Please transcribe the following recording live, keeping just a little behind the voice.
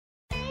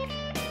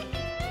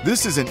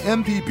This is an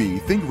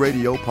MPB Think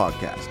Radio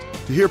podcast.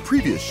 To hear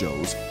previous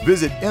shows,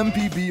 visit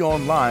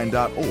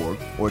mpbonline.org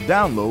or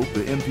download the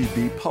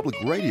MPB Public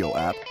Radio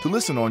app to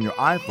listen on your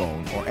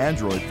iPhone or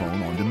Android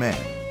phone on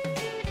demand.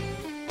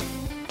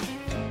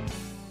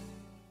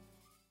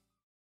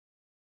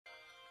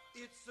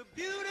 It's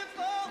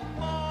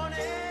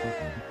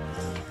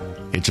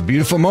a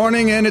beautiful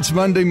morning, and it's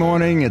Monday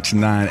morning. It's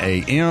 9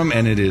 a.m.,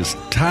 and it is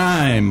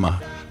time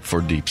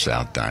for Deep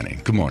South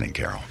Dining. Good morning,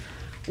 Carol.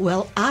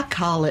 Well, I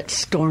call it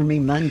Stormy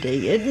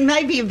Monday. It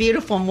may be a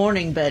beautiful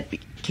morning, but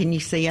can you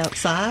see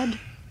outside?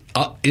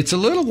 It's a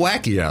little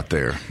wacky out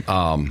there.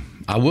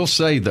 I will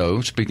say,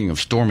 though, speaking of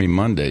Stormy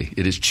Monday,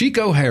 it is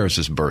Chico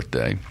Harris's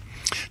birthday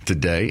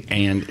today,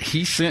 and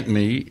he sent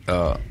me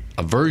a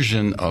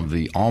version of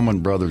the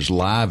Allman Brothers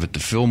live at the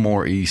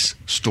Fillmore East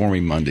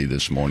Stormy Monday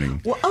this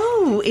morning. Well,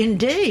 oh,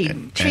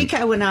 indeed.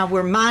 Chico and I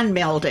were mind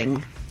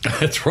melding.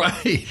 That's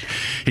right.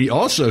 He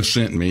also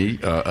sent me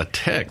a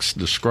text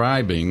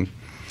describing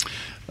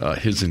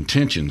his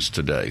intentions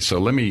today. So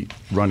let me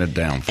run it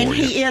down for you. And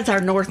he is our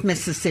North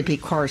Mississippi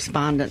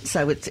correspondent,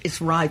 so it's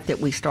right that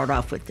we start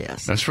off with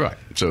this. That's right.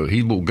 So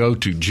he will go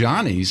to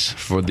Johnny's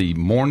for the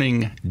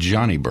morning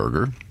Johnny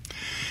Burger,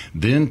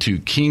 then to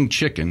King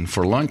Chicken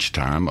for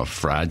lunchtime of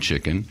fried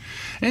chicken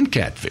and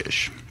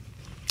catfish.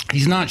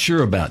 He's not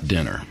sure about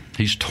dinner.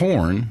 He's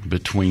torn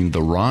between the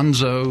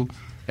Ronzo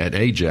at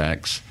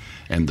Ajax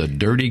and the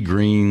dirty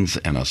greens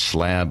and a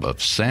slab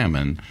of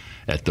salmon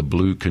at the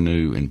Blue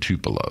Canoe in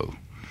Tupelo.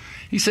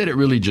 He said it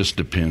really just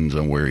depends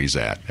on where he's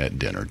at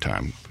dinner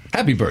time.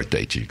 Happy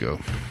birthday, Chico.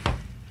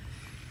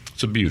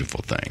 It's a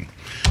beautiful thing.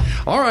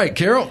 All right,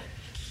 Carol,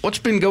 what's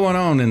been going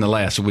on in the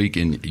last week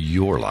in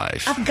your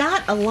life? I've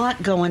got a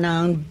lot going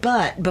on,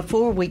 but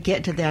before we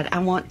get to that, I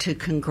want to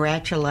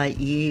congratulate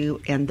you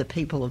and the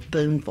people of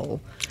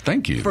Boonville.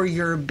 Thank you. For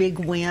your big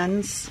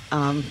wins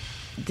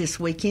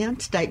this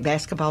weekend, state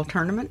basketball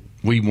tournament.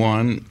 We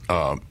won,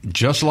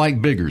 just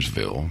like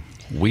Biggersville.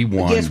 We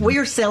won. Yes, we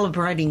are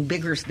celebrating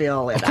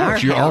Biggersville at our house. Of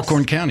course, you're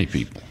Alcorn County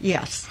people.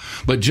 Yes.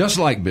 But just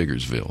like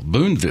Biggersville,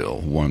 Boonville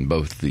won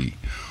both the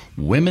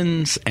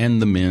women's and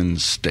the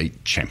men's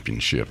state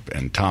championship,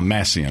 and Tom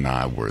Massey and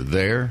I were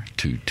there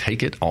to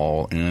take it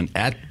all in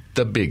at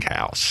the big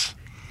house.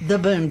 The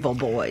Boonville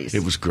boys.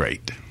 It was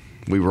great.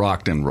 We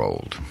rocked and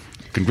rolled.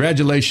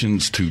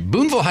 Congratulations to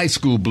Boonville High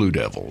School Blue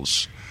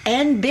Devils.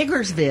 And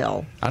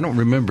Biggersville. I don't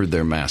remember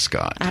their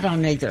mascot. I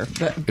don't either.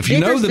 But if you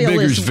know the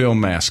Biggersville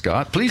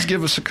mascot, please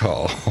give us a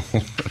call.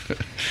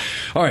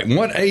 All right,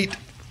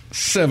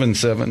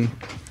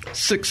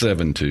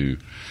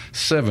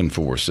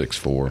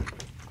 1-877-672-7464.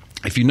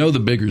 If you know the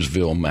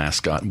Biggersville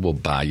mascot, we'll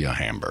buy you a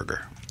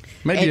hamburger.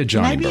 Maybe a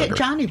Johnny Burger. Maybe a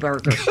Johnny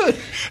Burger. Good.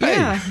 Hey,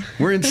 yeah.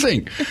 We're in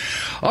sync.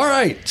 All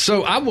right,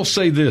 so I will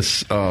say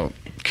this.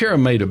 Kara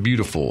made a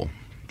beautiful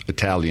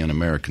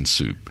Italian-American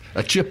soup.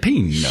 A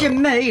cioppino. She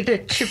made a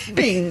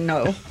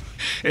cioppino.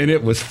 And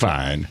it was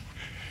fine.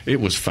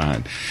 It was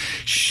fine.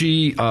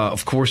 She,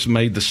 of course,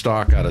 made the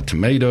stock out of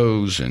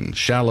tomatoes and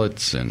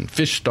shallots and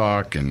fish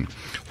stock and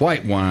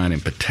white wine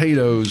and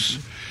potatoes.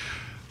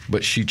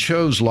 But she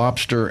chose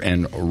lobster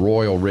and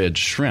royal red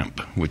shrimp,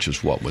 which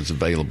is what was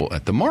available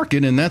at the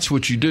market. And that's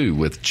what you do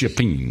with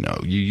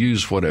cioppino. You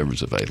use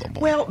whatever's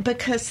available. Well,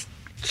 because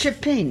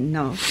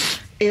cioppino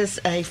is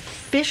a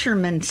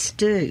fisherman's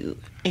stew.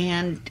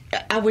 And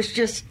I was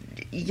just,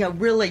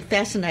 really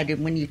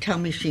fascinated when you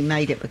told me she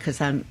made it, because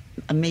I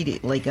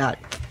immediately got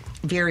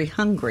very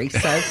hungry.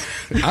 So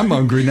I'm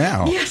hungry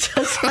now. Yes,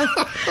 so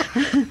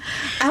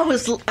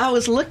I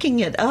was looking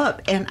it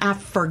up, and I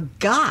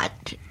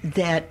forgot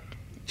that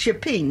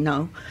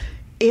cioppino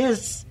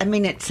is,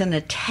 it's an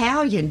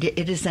Italian.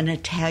 It is an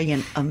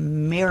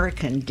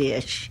Italian-American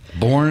dish.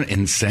 Born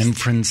in San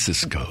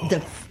Francisco.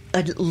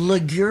 A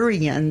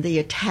Ligurian, the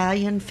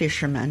Italian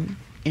fisherman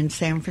in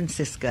San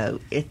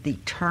Francisco at the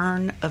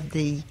turn of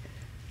the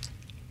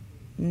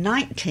in the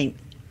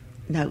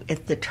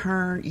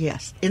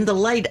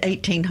late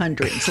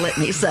 1800s, let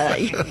me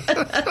say,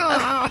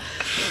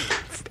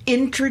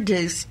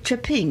 introduced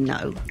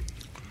cioppino.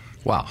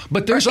 Wow.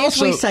 But there's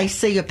also... we say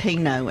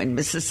cioppino in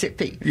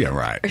Mississippi. Yeah,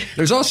 right.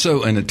 There's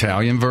also an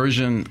Italian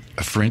version,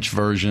 a French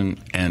version,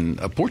 and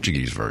a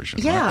Portuguese version.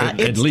 Yeah. Right?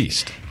 At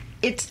least.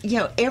 It's,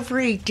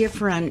 every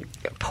different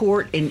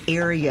port and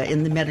area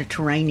in the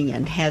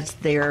Mediterranean has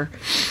their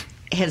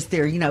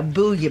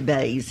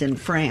bouillabaisse in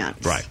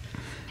France. Right.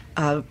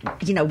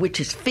 Which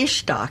is fish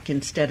stock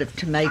instead of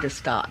tomato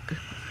stock.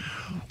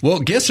 Well,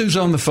 guess who's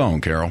on the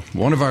phone, Carol?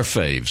 One of our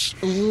faves.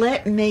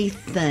 Let me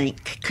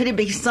think. Could it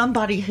be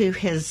somebody who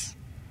has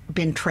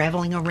been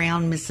traveling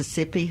around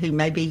Mississippi, who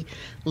may be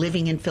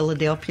living in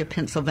Philadelphia,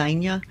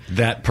 Pennsylvania?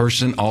 That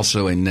person,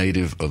 also a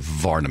native of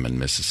Vardaman,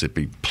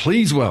 Mississippi.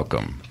 Please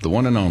welcome the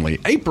one and only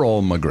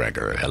April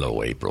McGregor.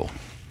 Hello, April.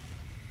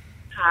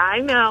 Hi,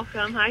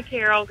 Malcolm. Hi,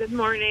 Carol. Good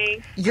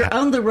morning. You're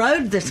on the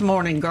road this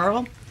morning,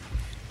 girl.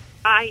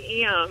 I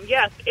am,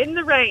 yes, in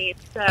the rain.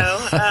 So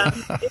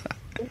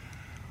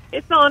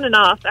it's on and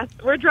off.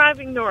 We're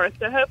driving north,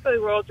 so hopefully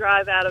we'll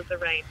drive out of the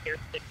rain here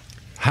soon.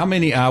 How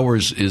many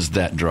hours is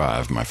that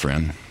drive, my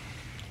friend?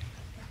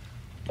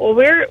 Well,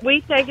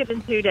 we take it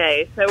in 2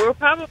 days, so we'll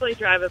probably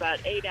drive about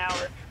 8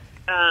 hours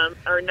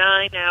or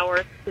 9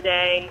 hours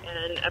today,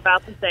 and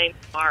about the same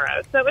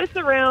tomorrow. So it's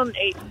around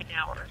 18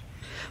 hours.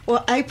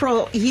 Well,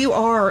 April, you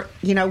are,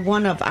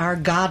 one of our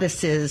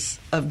goddesses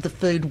of the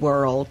food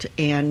world,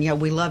 and,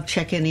 we love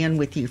checking in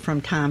with you from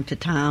time to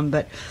time,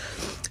 but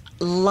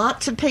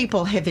lots of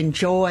people have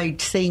enjoyed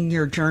seeing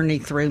your journey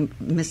through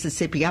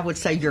Mississippi. I would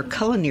say your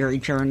culinary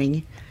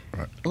journey.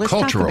 Right. Let's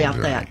Cultural talk about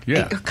journey.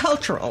 that. Yeah.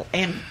 Cultural.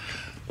 And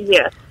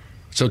Yes.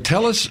 So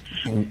tell us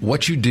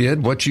what you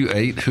did, what you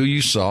ate, who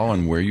you saw,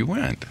 and where you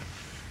went.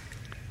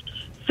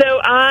 So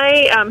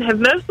I have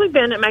mostly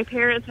been at my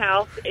parents'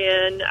 house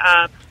in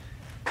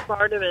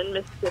Vardaman,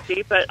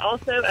 Mississippi, but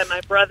also at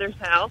my brother's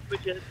house,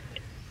 which is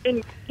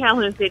in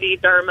Calhoun City,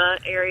 Derma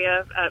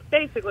area,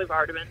 basically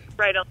Vardaman,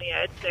 right on the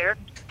edge there.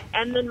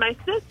 And then my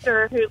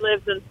sister, who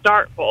lives in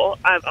Starkville,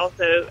 I've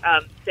also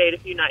stayed a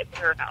few nights at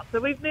her house. So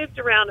we've moved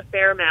around a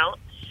fair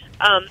amount.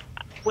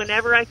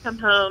 Whenever I come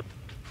home,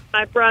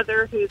 my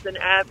brother, who's an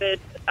avid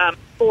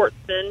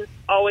sportsman,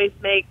 always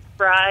makes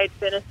fried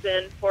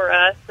venison for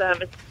us.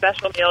 It's a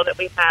special meal that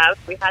we have.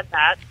 We had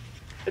that.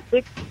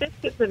 With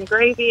biscuits and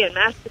gravy and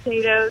mashed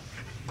potatoes.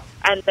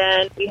 And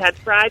then we had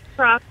fried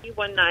crappie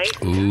one night.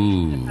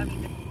 Ooh. I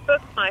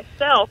cooked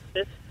myself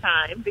this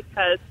time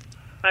because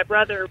my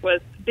brother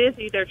was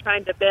busy. They're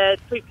trying to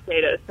bed sweet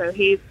potatoes, so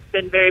he's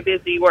been very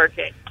busy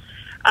working.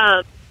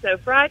 So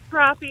fried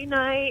crappie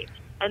night,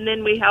 and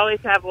then we always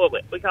have what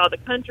we call the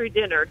country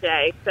dinner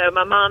day. So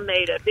my mom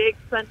made a big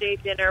Sunday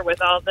dinner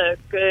with all the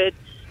good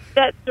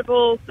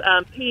vegetables,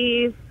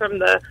 peas from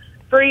the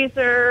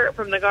freezer,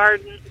 from the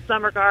garden,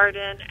 summer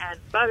garden, and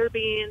butter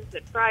beans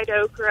and fried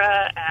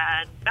okra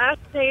and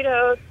mashed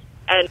potatoes.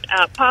 And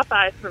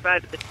Popeyes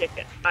provided the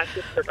chicken. My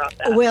sister brought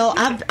that. Well,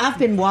 I've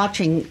been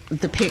watching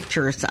the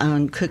pictures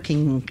on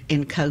Cooking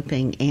and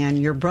Coping, and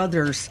your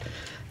brother's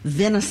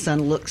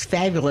venison looks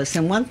fabulous.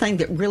 And one thing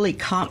that really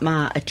caught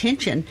my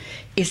attention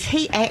is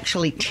he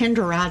actually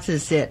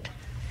tenderizes it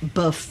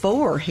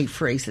before he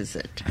freezes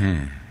it.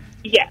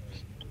 Yes.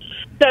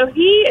 So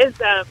he is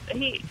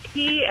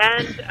he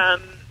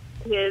and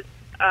his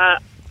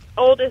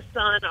oldest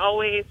son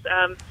always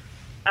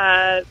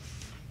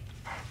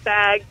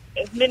bag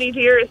as many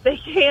deer as they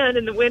can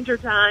in the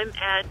wintertime,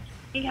 and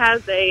he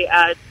has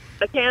a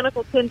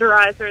mechanical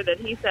tenderizer that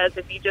he says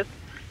if you just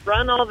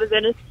run all the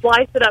venison,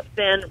 slice it up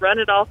thin, run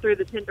it all through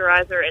the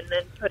tenderizer, and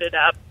then put it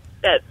up,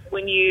 that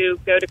when you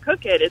go to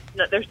cook it,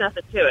 there's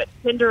nothing to it.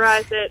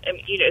 Tenderize it, and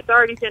it's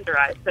already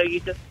tenderized, so you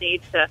just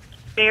need to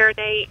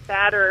marinate,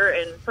 batter,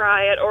 and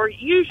fry it. Or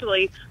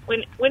usually,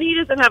 when he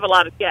doesn't have a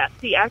lot of guests,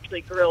 he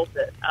actually grills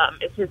it.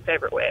 It's his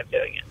favorite way of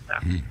doing it. So.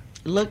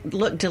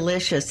 Look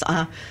delicious.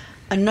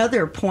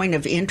 Another point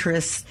of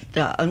interest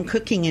on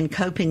Cooking and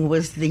Coping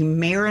was the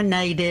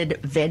marinated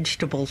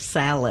vegetable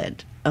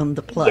salad on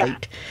the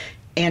plate.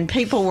 Yeah. And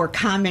people were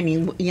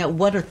commenting,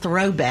 what a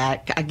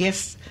throwback, I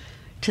guess,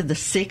 to the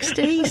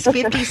 60s,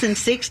 50s and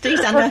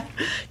 60s. I know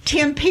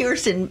Tim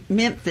Pierce in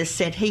Memphis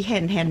said he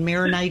hadn't had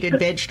marinated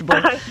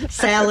vegetable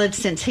salad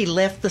since he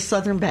left the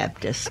Southern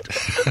Baptist.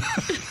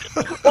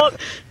 Well,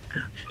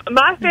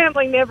 my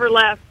family never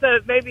left, so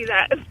maybe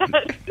that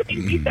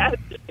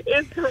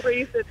is the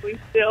reason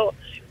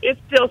it's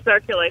still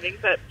circulating.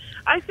 But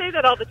I say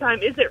that all the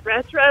time. Is it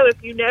retro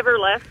if you never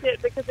left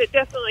it? Because it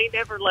definitely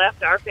never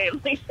left our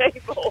family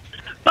table.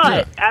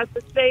 But at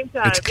the same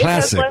time, it's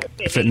classic.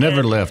 If it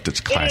never left,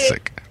 it's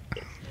classic.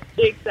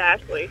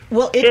 Exactly.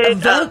 Well, it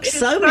evokes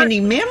so many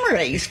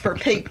memories for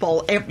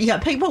people.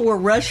 People were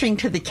rushing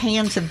to the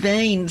cans of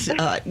beans.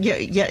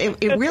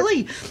 It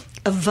really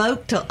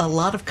evoked a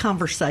lot of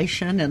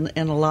conversation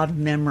and a lot of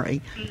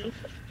memory.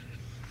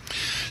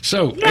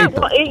 So, yeah,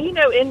 April,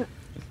 well,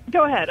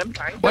 go ahead. I'm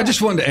sorry. Well, I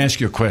just wanted to ask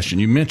you a question.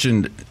 You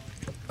mentioned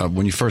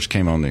when you first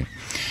came on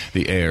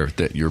the air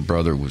that your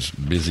brother was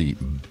busy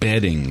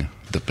bedding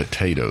the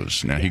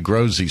potatoes. Now, he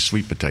grows these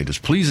sweet potatoes.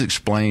 Please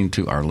explain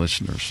to our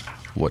listeners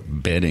what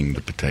bedding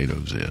the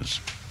potatoes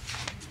is.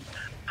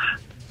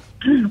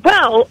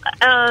 Well,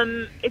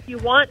 if you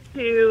want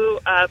to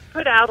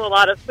put out a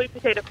lot of sweet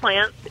potato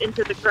plants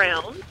into the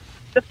ground,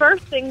 the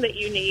first thing that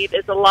you need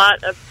is a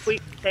lot of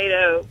sweet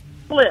potato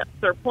slips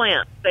or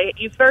plants.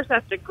 You first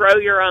have to grow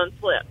your own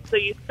slips. So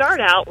you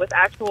start out with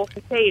actual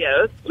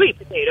potatoes, sweet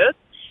potatoes,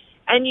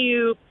 and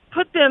you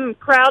put them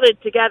crowded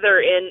together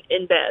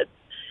in beds.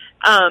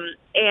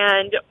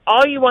 And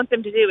all you want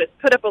them to do is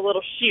put up a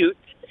little shoot,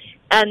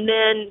 and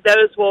then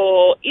those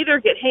will either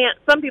get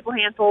some people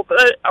hand pull,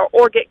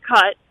 or get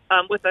cut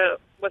with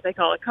what they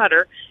call a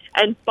cutter,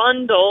 and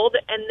bundled,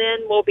 and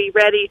then will be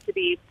ready to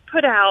be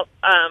put out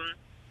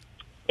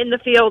in the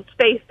field,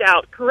 spaced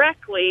out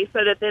correctly,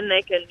 so that then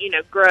they can,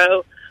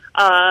 grow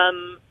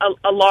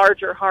a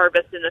larger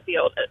harvest in the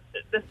field.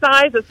 The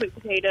size of sweet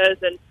potatoes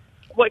and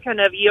what kind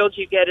of yield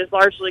you get is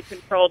largely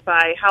controlled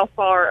by how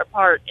far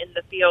apart in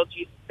the field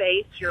you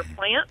space your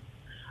plants.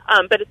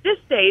 But at this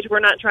stage, we're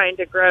not trying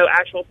to grow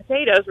actual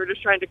potatoes. We're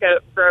just trying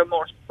to grow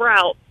more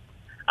sprouts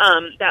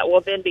that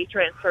will then be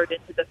transferred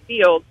into the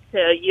field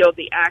to yield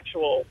the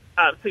actual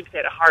sweet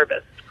potato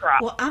harvest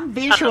crop. Well, I'm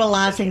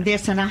visualizing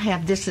this, and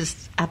this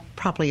is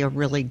probably a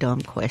really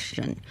dumb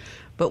question,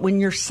 but when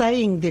you're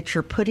saying that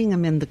you're putting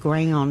them in the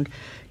ground,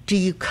 do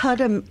you cut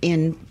them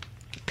in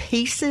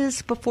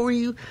pieces before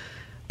you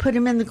put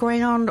them in the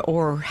ground,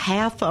 or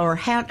half, or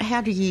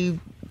how do you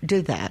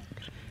do that?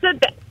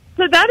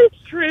 So that is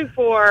true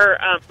for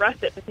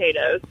russet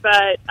potatoes,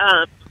 but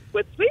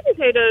with sweet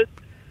potatoes,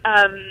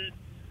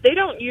 they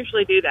don't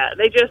usually do that.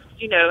 They just,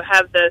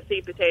 have the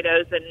seed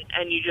potatoes,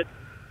 and you just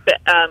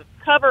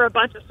cover a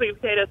bunch of sweet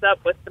potatoes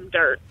up with some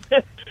dirt.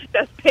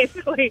 That's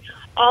basically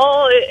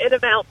all it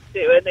amounts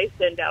to, and they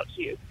send out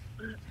shoots.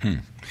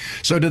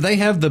 So do they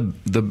have the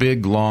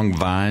big, long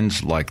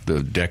vines like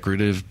the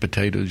decorative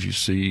potatoes you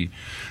see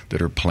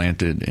that are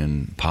planted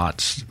in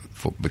pots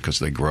because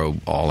they grow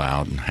all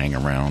out and hang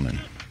around? And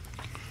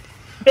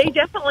they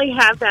definitely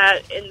have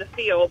that in the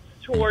field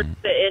towards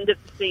the end of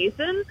the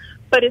season.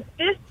 But at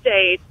this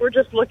stage, we're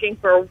just looking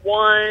for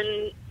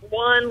one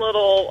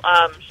little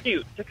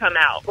shoot to come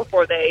out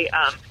before they.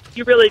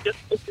 You really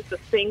it's just a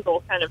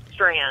single kind of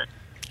strand.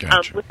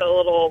 Gotcha. With a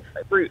little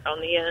root on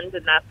the end,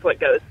 and that's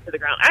what goes to the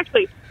ground.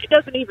 Actually, it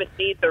doesn't even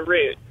need the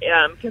root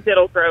because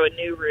it'll grow a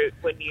new root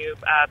when you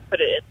put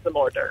it in some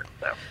more dirt.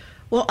 So.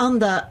 Well, on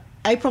the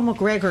April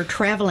McGregor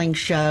traveling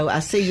show, I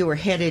see you were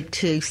headed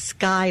to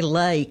Sky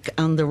Lake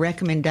on the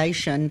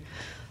recommendation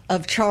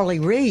of Charlie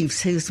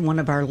Reeves, who's one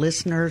of our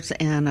listeners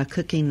and a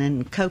cooking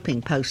and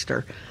coping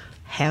poster.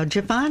 How'd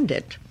you find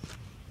it?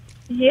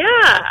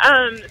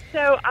 Yeah,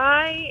 so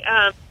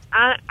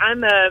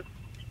I'm a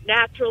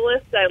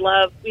naturalist. I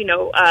love,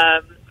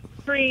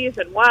 trees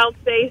and wild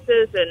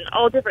spaces and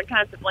all different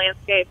kinds of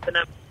landscapes, and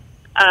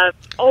I'm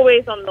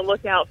always on the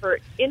lookout for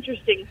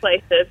interesting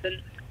places.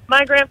 And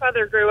my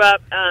grandfather grew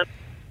up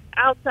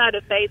outside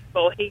of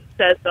Batesville, he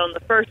says, on the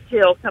first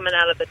hill coming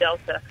out of the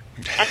Delta.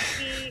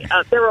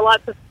 And there were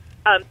lots of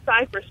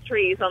cypress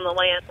trees on the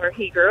land where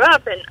he grew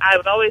up, and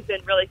I've always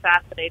been really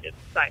fascinated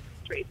with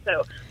cypress trees.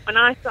 So when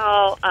I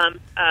saw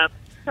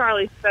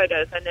Charlie's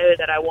photos, I knew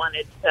that I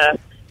wanted to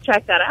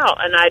check that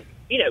out. And I'd,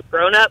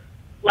 grown up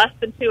less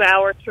than 2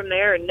 hours from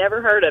there and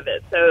never heard of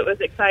it. So it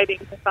was exciting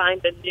to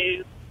find a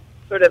new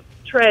sort of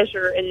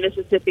treasure in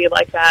Mississippi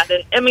like that.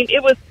 And I mean,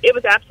 it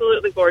was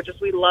absolutely gorgeous.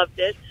 We loved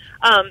it.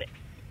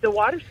 The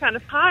water's kind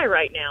of high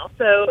right now,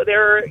 so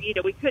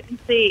we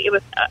couldn't see. It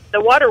was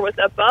the water was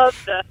above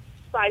the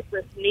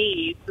cypress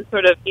knees, the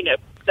sort of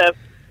the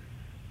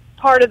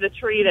part of the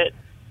tree that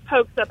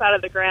pokes up out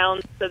of the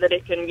ground so that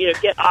it can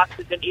get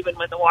oxygen even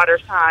when the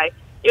water's high.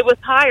 It was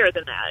higher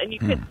than that, and you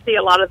couldn't see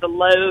a lot of the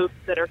lobes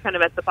that are kind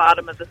of at the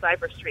bottom of the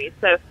cypress trees.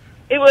 So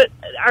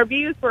our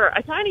views were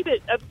a tiny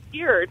bit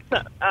obscured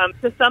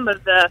to some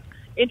of the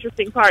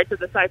interesting parts of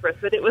the cypress,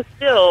 but it was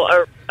still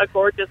a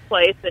gorgeous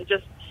place and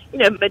just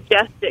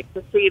majestic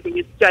to see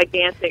these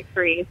gigantic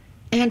trees.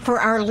 And for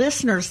our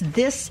listeners,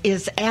 this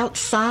is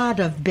outside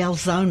of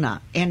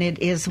Belzoni, and it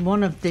is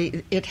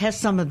it has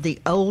some of the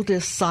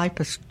oldest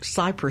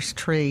cypress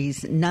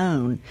trees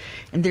known.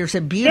 And there's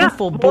a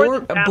beautiful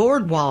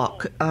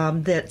boardwalk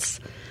that's,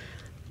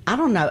 I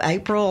don't know,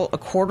 April, a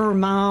quarter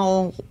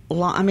mile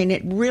long. I mean,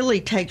 it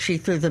really takes you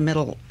through the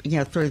middle,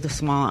 through the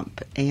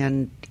swamp,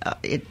 and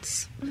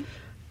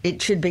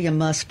it should be a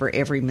must for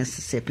every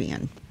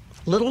Mississippian.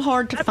 A little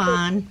hard to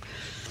find.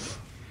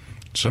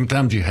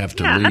 Sometimes you have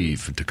to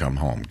leave to come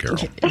home, Carol.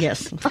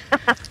 Yes.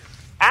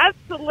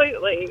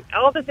 Absolutely.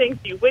 All the things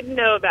you wouldn't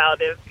know about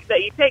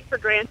that you take for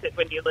granted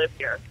when you live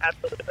here.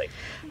 Absolutely.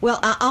 Well,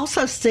 I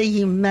also see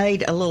you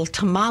made a little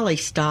tamale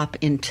stop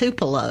in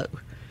Tupelo.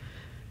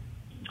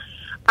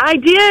 I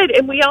did,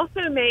 and we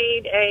also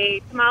made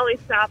a tamale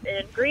stop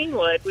in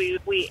Greenwood. We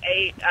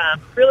ate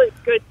really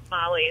good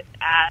tamales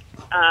at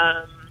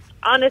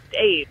Honest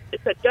Abe.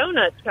 It's a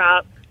donut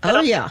shop. Oh,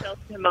 yeah. Sells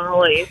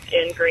tamales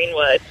in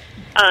Greenwood.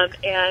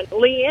 And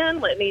Leanne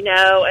let me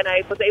know, and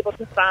I was able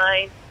to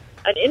find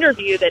an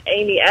interview that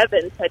Amy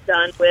Evans had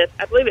done with,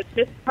 I believe it's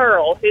Miss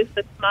Pearl, who's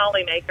the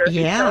tamale maker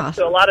who sells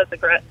to a lot of the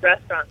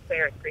restaurants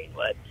there in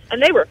Greenwood.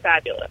 And they were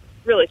fabulous,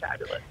 really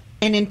fabulous.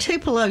 And in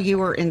Tupelo, you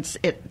were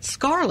at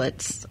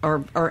Scarlett's,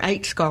 or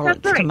ate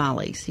Scarlett's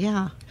tamales.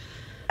 Yeah.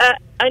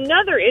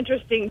 Another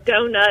interesting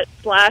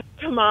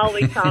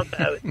donut/tamale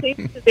combo. It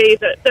seems to be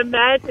the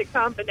magic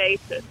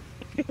combination.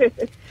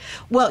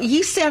 Well,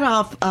 you set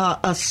off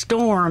a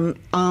storm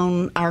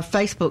on our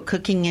Facebook,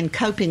 Cooking and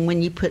Coping,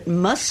 when you put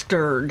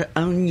mustard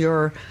on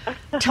your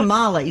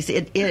tamales.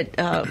 It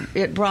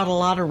brought a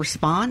lot of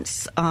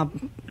response.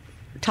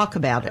 Talk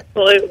about it.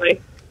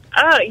 Absolutely.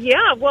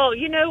 Yeah, well,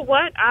 you know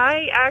what?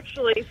 I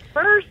actually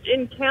first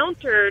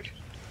encountered,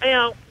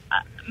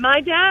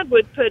 my dad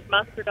would put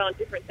mustard on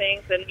different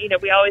things, and,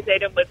 we always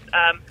ate them with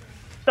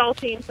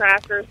saltine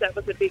crackers. That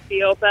was a big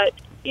deal. But,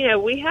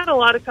 we had a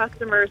lot of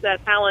customers at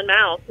Hal and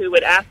Mouse who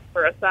would ask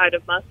for a side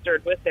of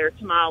mustard with their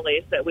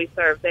tamales that we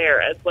served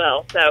there as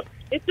well. So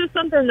it's just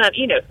something that,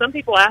 some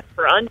people ask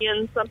for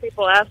onions, some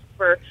people ask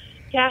for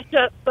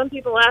ketchup, some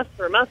people ask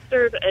for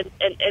mustard,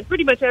 and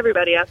pretty much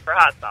everybody asks for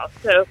hot sauce.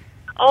 So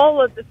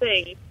all of the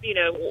things,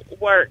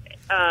 work.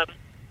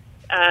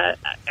 I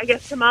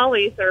guess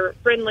tamales are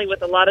friendly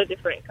with a lot of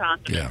different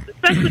condiments,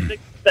 especially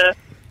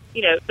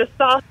the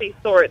saucy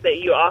sort that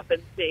you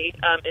often see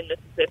in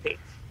Mississippi.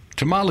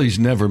 Tamales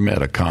never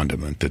met a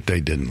condiment that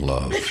they didn't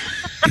love,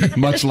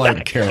 much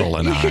like Carol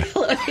and I.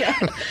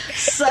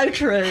 So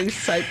true,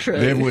 so true.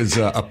 There was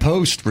a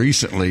post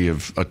recently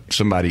of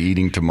somebody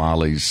eating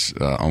tamales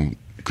on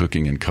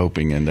Cooking and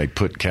Coping, and they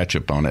put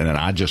ketchup on it, and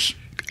I just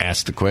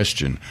asked the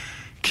question,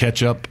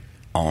 ketchup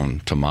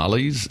on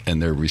tamales?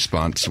 And their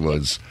response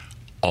was,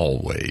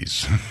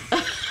 always.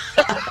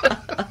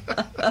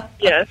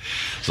 Yes.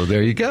 So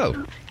there you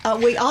go.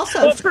 We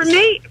also... Well, for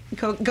me...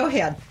 Go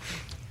ahead.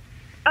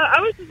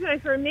 I was just going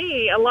to say, for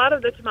me, a lot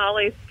of the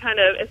tamales kind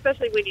of,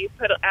 especially when you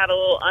add a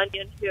little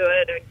onion to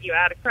it or you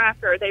add a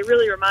cracker, they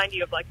really remind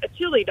you of like a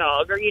chili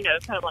dog or,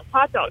 kind of like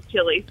hot dog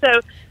chili.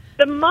 So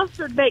the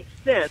mustard makes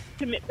sense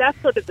to me.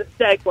 That's sort of the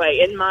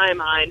segue in my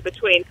mind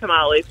between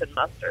tamales and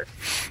mustard.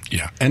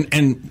 Yeah.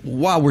 And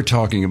while we're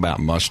talking about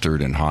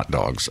mustard and hot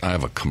dogs, I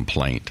have a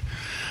complaint.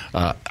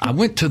 I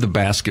went to the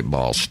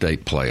basketball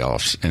state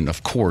playoffs, and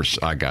of course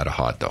I got a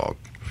hot dog.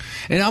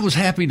 And I was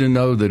happy to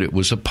know that it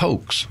was a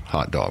Polk's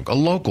hot dog, a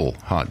local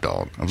hot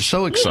dog. I was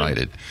so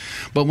excited.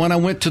 But when I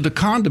went to the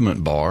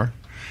condiment bar,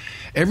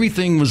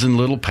 everything was in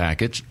little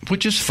packets,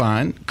 which is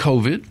fine.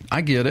 COVID,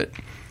 I get it.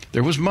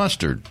 There was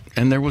mustard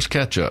and there was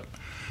ketchup.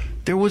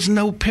 There was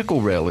no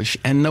pickle relish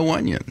and no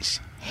onions.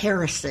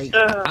 Heresy.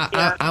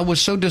 I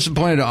was so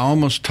disappointed. I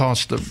almost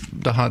tossed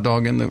the hot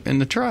dog in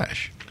the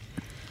trash.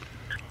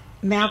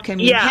 Malcolm,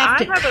 you have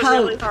to have a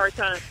really hard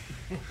time.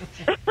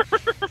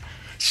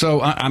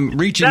 So I'm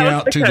reaching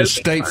out to the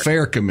State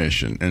Fair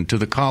Commission and to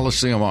the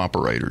Coliseum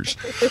operators.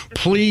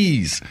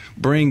 Please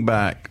bring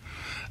back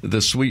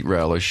the sweet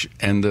relish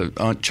and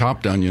the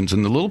chopped onions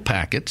in the little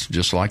packets,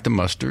 just like the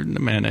mustard and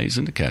the mayonnaise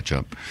and the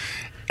ketchup.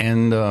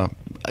 And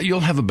you'll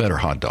have a better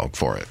hot dog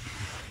for it.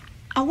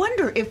 I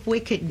wonder if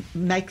we could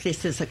make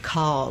this as a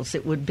cause.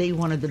 It would be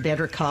one of the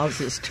better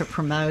causes to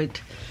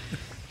promote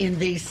in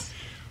these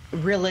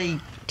really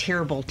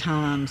terrible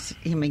times.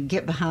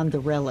 Get behind the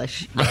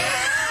relish.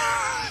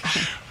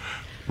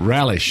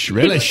 Relish. Can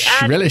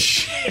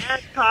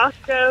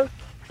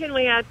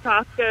we add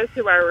Costco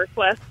to our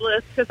request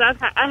list? Because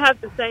I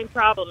have the same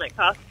problem at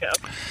Costco.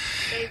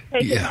 They've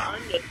taken the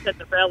onions and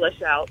the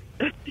relish out.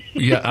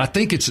 Yeah, I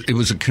think it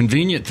was a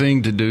convenient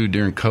thing to do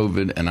during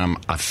COVID, and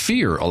I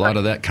fear a lot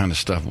of that kind of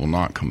stuff will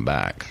not come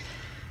back.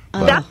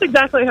 That's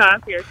exactly how I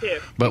fear too.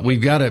 But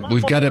we've got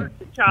to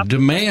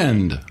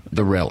demand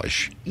the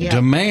relish. Yeah.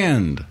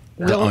 Demand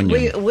the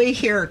onion. We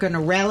here are going to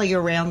rally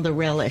around the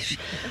relish.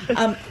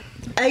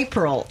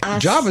 April.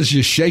 Java's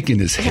just shaking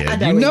his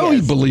head.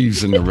 He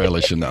believes in the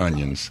relish and the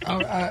onions.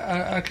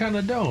 I kind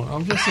of don't.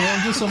 I'm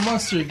just a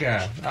mustard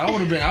guy. I would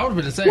have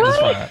been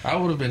satisfied. What? I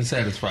would have been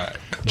satisfied.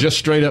 Just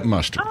straight up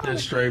mustard.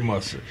 Just straight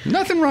mustard.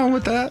 Nothing wrong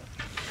with that.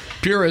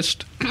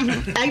 Purist.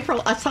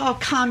 April, I saw a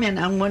comment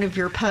on one of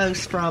your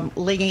posts from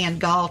Leanne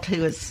Galt,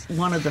 who is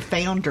one of the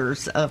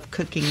founders of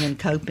Cooking and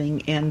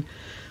Coping, and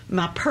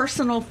my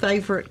personal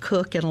favorite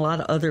cook and a lot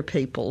of other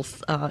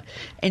people's.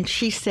 And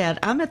she said,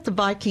 I'm at the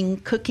Viking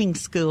cooking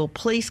school.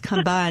 Please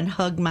come by and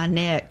hug my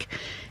neck.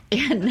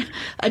 And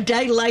a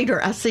day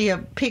later, I see a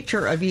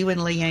picture of you and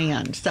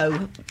Leanne.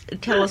 So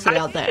tell us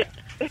about that.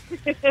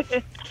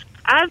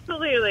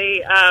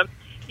 Absolutely.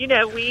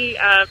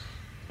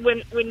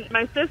 When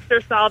my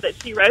sister saw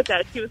that she wrote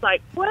that, she was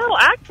like, well,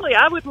 actually,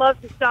 I would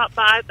love to stop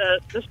by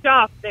the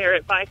shop there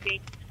at Viking,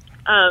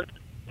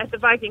 at the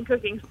Viking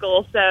cooking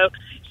school. So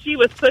she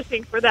was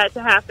pushing for that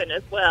to happen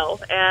as well.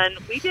 And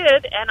we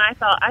did. And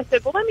I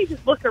said, well, let me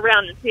just look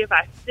around and see if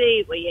I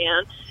see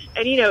Leanne.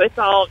 And, it's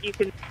all, you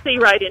can see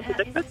right into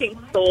the cooking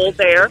school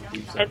there.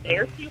 And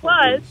there she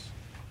was.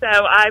 So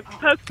I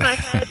poked my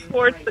head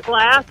towards the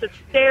glass and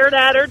stared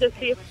at her to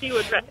see if she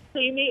would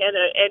see me.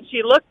 And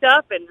she looked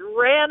up and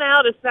ran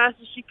out as fast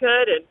as she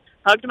could and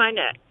hugged my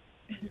neck.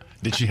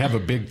 Did she have a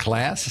big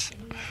class?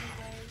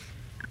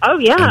 Oh,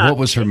 yeah. And what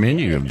was her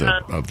menu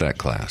of that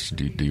class?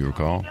 Do you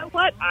recall? You know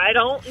what? I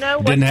don't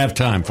know. Didn't have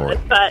time for it.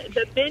 But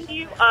the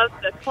menu of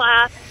the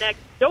class next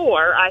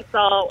door, I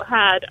saw,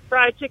 had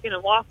fried chicken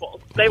and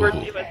waffles. It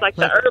was like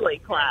the early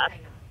class,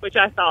 which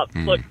I thought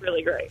looked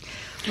really great.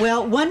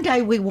 Well, one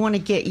day we want to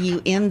get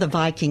you in the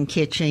Viking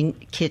kitchen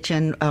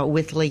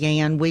with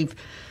Leanne. We've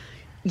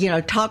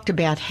talked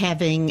about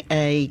having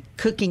a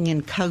Cooking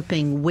and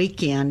Coping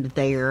weekend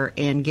there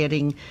and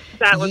getting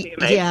that would be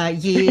amazing. Yeah,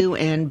 you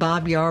and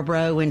Bob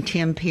Yarbrough and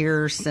Tim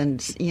Pierce and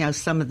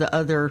some of the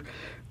other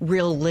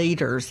real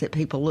leaders that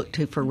people look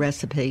to for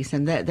recipes,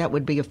 and that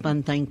would be a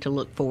fun thing to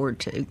look forward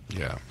to.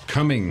 Yeah,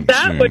 coming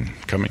soon.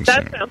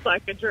 That sounds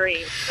like a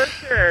dream for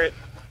sure.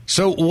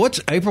 So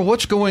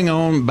what's going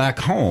on back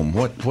home?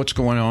 What's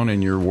going on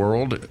in your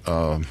world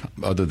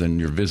other than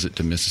your visit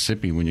to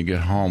Mississippi? When you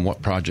get home,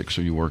 what projects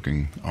are you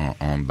working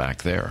on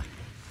back there?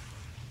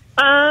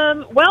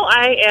 Well,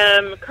 I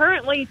am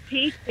currently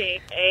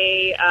teaching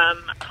a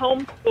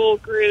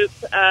homeschool group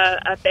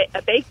a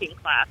baking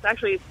class.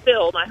 Actually, it's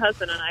Phil, my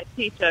husband, and I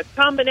teach a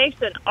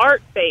combination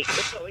art bake.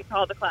 That's what we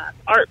call the class,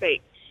 art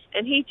bake.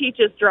 And he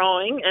teaches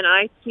drawing, and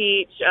I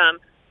teach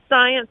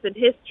science and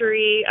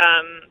history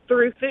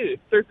through food,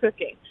 through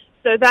cooking.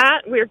 So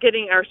that we're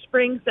getting our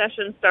spring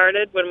session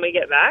started when we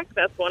get back.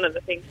 That's one of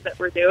the things that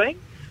we're doing.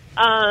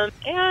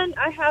 And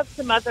I have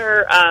some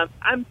other,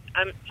 have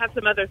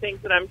some other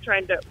things that I'm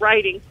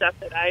writing stuff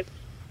that I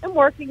am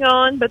working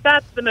on. But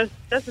that's the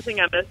thing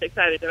I'm most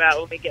excited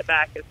about when we get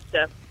back is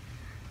to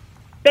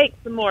bake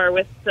some more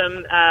with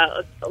some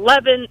 10,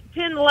 11,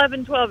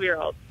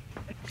 12-year-olds.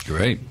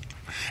 Great.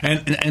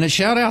 And a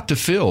shout out to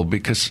Phil,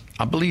 because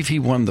I believe he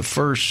won the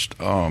first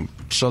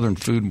Southern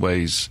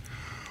Foodways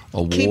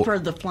Award. Keeper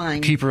of the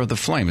Flame. Keeper of the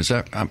Flame. Is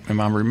that?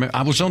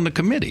 I was on the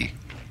committee.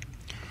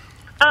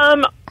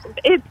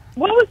 What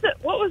was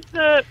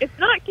the? It's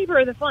not Keeper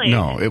of the Flame.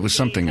 No, it was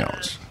something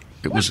else.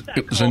 It was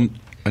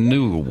a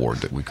new award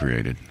that we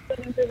created. For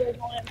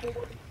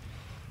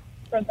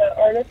the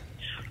artist.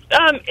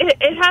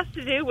 It has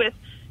to do with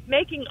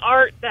making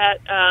art that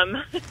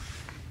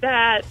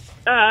that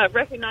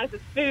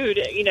recognizes food.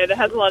 You know, that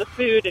has a lot of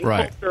food and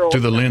right cultural.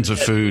 Through the lens of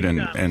food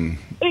and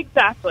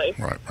exactly.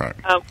 Right.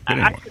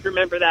 Anyway. I should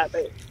remember that,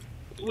 but.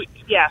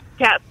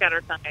 Cat's got her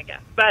tongue, I guess.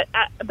 But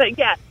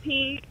yes,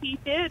 he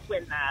did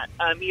win that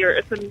some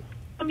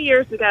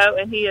years ago,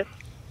 and he is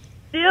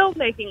still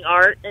making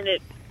art, and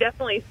it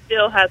definitely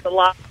still has a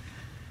lot of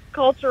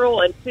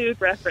cultural and food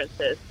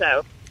references.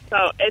 So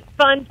it's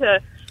fun to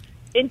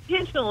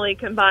intentionally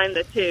combine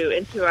the two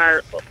into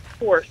our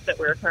course that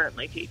we're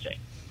currently teaching.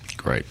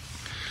 Great.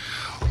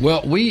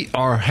 Well, we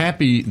are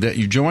happy that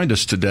you joined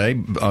us today.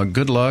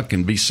 Good luck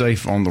and be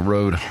safe on the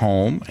road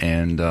home,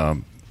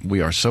 and we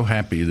are so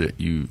happy that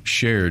you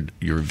shared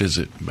your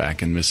visit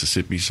back in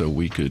Mississippi so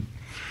we could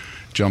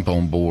jump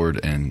on board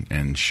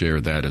and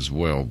share that as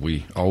well.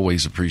 We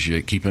always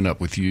appreciate keeping up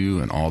with you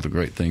and all the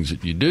great things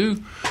that you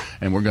do.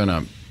 And we're going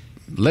to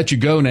let you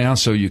go now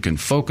so you can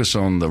focus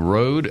on the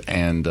road,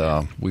 and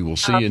we will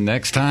see you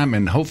next time.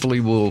 And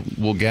hopefully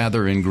we'll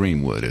gather in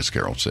Greenwood, as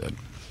Carol said.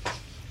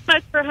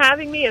 Thanks for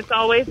having me. It's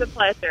always a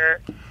pleasure.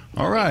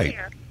 All right.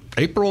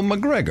 April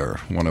McGregor,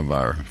 one of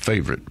our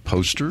favorite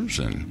posters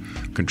and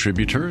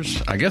contributors.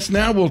 I guess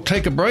now we'll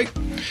take a break.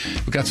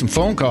 We've got some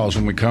phone calls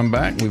when we come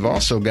back. We've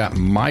also got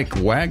Mike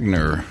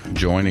Wagner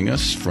joining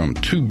us from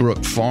Two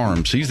Brook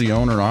Farms. He's the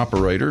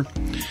owner-operator.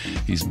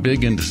 He's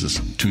big into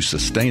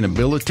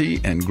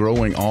sustainability and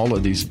growing all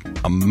of these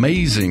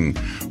amazing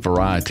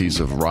varieties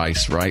of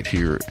rice right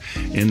here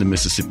in the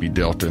Mississippi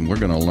Delta, and we're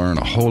going to learn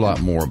a whole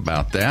lot more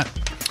about that.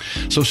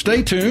 So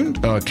stay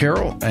tuned.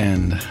 Carol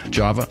and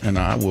Java and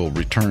I will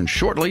return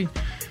shortly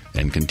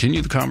and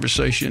continue the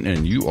conversation,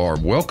 and you are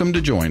welcome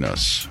to join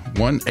us.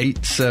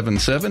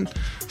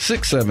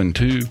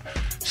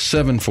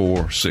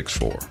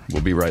 1-877-672-7464.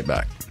 We'll be right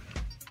back.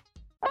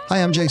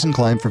 Hi, I'm Jason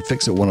Klein from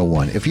Fix It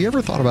 101. If you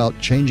ever thought about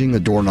changing a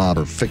doorknob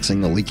or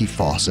fixing a leaky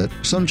faucet,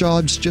 some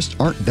jobs just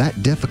aren't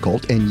that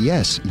difficult, and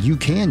yes, you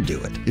can do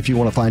it. If you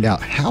want to find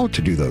out how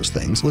to do those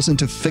things, listen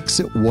to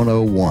Fix It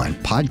 101,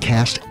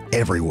 podcast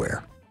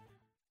everywhere.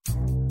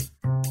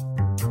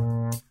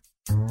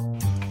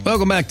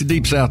 Welcome back to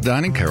Deep South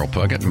Dining. Carol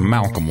Puckett,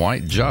 Malcolm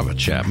White, Java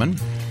Chapman.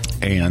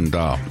 And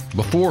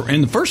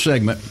in the first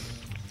segment,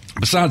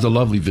 besides a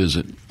lovely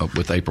visit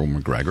with April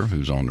McGregor,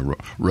 who's on the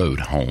road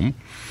home,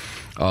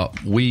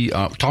 we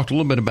talked a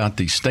little bit about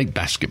the state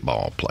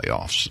basketball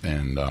playoffs,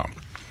 and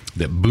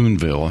that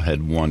Boonville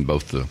had won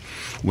both the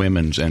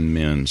women's and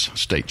men's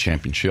state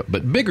championship,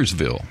 but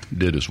Biggersville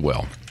did as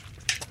well.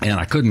 And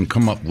I couldn't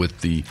come up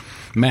with the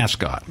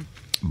mascot,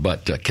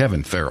 but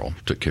Kevin Farrell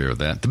took care of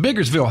that. The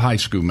Biggersville High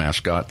School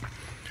mascot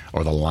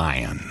are the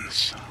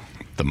Lions,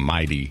 the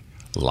mighty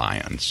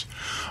Lions.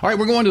 All right,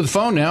 we're going to the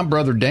phone now.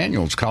 Brother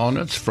Daniel's calling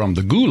us from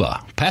the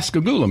Gula,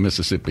 Pascagoula,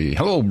 Mississippi.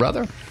 Hello,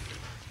 brother.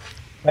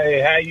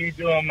 Hey, how you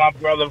doing, my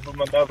brother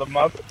from another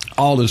mother?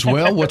 All is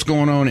well. What's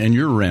going on in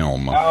your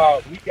realm?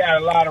 We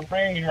got a lot of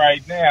rain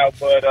right now,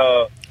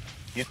 but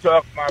you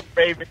talk my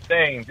favorite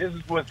thing. This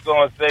is what's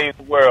going to save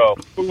the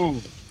world.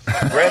 Food,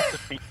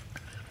 recipes.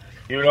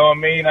 You know what I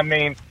mean? I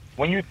mean,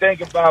 when you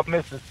think about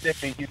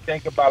Mississippi, you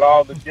think about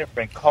all the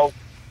different cultures,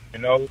 you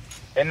know?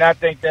 And I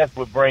think that's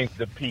what brings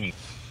the peace.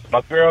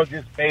 My girl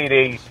just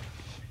made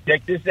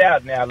check this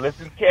out now,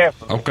 listen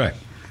carefully. Okay.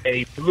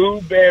 A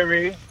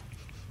blueberry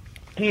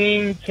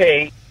king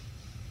cake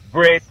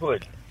bread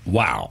pudding.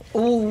 Wow.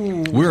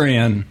 Ooh. We're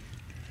in.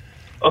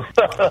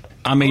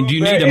 I mean, do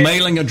you need a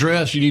mailing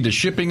address? You need a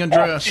shipping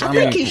address? I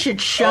think you should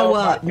show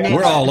up next.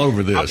 We're all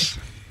over this.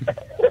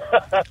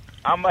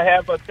 I'm going to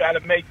have her try to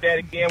make that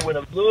again with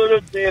a little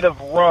bit of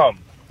rum.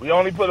 We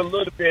only put a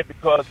little bit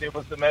because there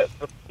was some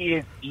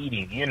kids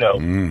eating, you know.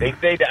 They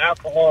say the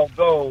alcohol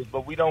goes,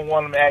 but we don't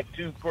want them to act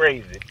too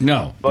crazy.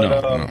 No,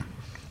 no.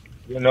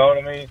 You know what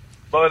I mean?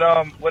 But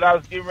what I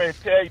was getting ready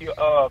to tell you,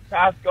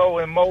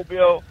 Costco and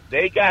Mobile,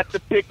 they got the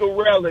pickle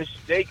relish.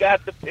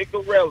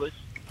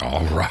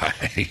 All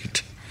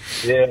right.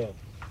 Yeah.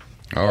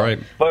 All right.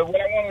 But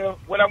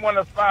what I want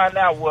to find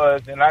out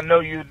was, and I know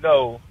you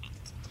know,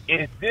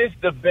 is this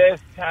the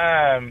best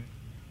time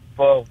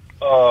for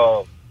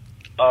Gulf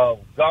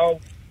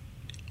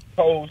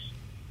Coast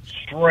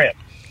shrimp?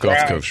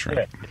 Gulf Coast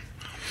shrimp.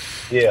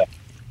 Yeah.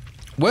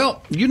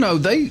 Well, you know,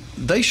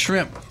 they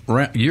shrimp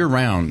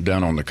year-round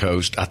down on the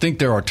coast. I think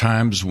there are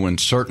times when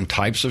certain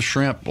types of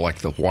shrimp, like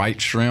the white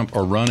shrimp,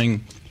 are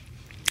running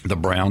the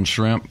brown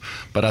shrimp.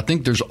 But I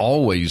think there's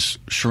always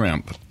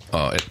shrimp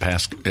at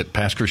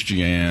Pass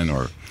Christian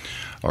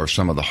or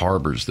some of the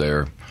harbors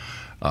there.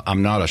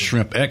 I'm not a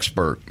shrimp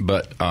expert,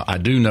 but I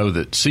do know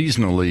that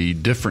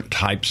seasonally different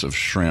types of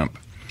shrimp,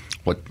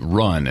 what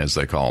run, as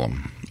they call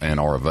them, and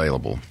are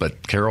available.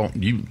 But, Carol,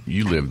 you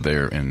lived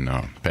there in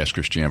Pass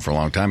Christian for a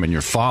long time, and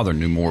your father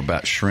knew more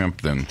about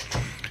shrimp than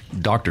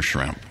Dr.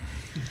 Shrimp.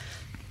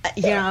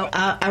 You know,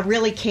 I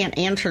really can't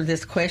answer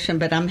this question,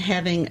 but I'm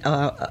having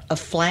a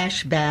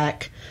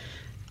flashback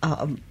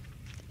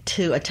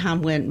to a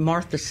time when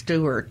Martha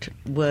Stewart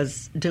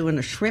was doing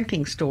a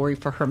shrimping story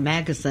for her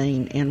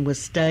magazine and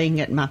was staying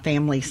at my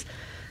family's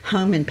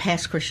home in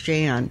Pass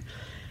Christian.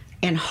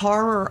 And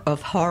horror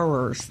of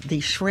horrors, the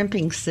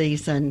shrimping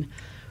season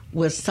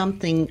was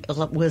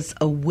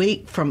a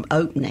week from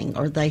opening,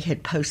 or they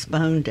had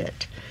postponed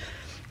it.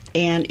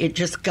 And it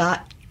just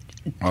got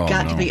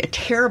to be a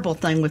terrible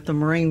thing with the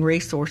marine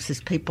resources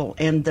people.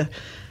 And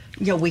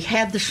we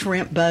had the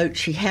shrimp boat,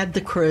 she had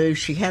the crew,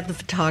 she had the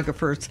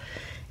photographers,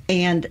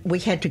 and we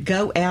had to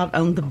go out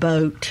on the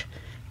boat,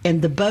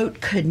 and the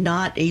boat could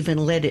not even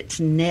let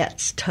its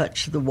nets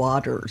touch the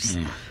waters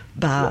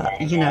by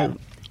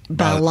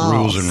law.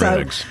 Rules and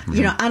regs.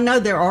 Mm-hmm. I know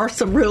there are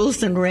some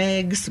rules and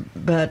regs,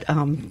 but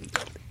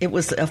it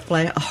was a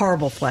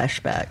horrible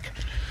flashback.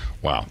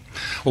 Wow.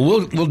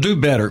 Well, we'll do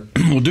better.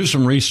 We'll do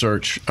some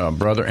research,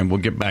 brother, and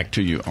we'll get back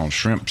to you on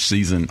shrimp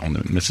season on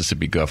the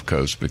Mississippi Gulf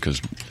Coast,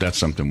 because that's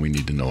something we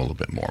need to know a little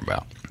bit more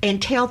about.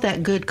 And tell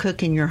that good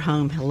cook in your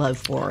home hello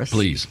for us.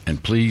 Please.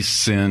 And please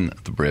send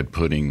the bread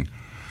pudding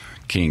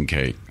king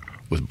cake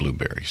with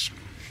blueberries.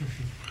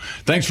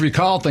 Thanks for your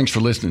call. Thanks for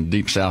listening to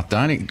Deep South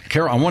Dining.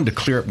 Carol, I wanted to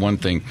clear up one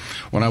thing.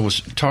 When I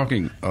was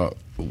talking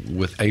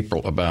with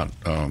April about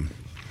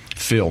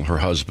Phil, her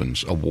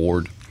husband's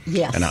award,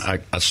 yes, and I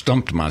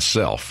stumped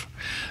myself.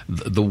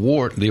 The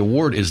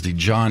award is the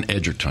John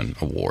Edgerton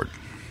Award.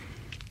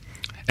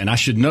 And I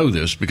should know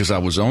this because I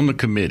was on the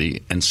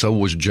committee, and so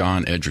was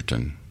John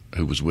Edgerton,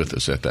 who was with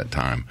us at that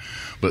time.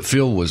 But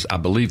Phil was, I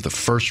believe, the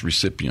first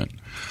recipient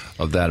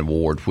of that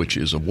award, which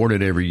is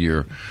awarded every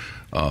year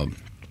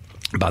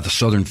by the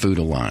Southern Food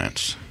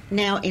Alliance.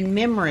 Now, in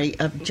memory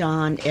of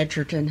John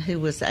Edgerton, who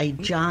was a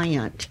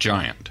giant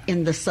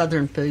in the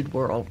Southern food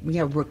world,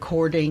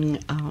 recording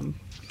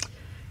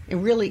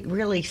and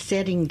really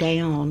setting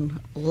down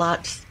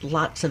lots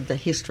of the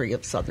history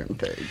of Southern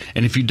food.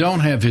 And if you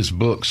don't have his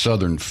book,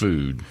 Southern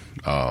Food,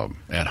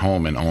 at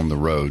home and on the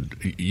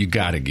road, you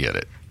got to get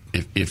it.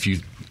 If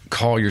you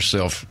call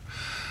yourself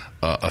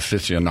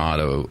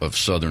aficionado of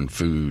Southern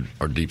food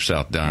or Deep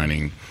South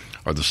Dining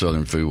or the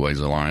Southern Foodways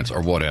Alliance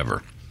or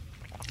whatever,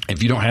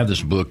 if you don't have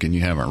this book and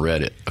you haven't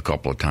read it a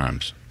couple of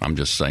times, I'm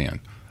just saying,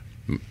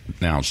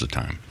 now's the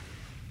time.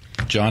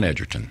 John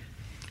Edgerton,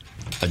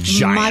 a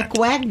giant. Mike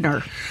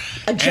Wagner,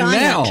 a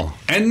giant.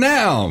 And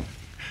now.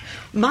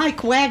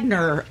 Mike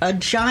Wagner, a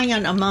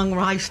giant among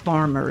rice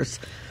farmers,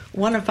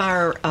 one of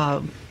our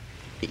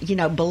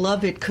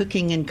beloved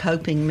Cooking and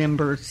Coping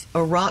members,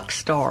 a rock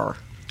star.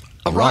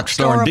 A rock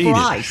star indeed. Of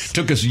rice. It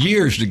took us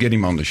years to get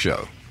him on the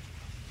show.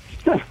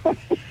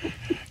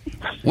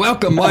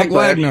 Welcome, Mike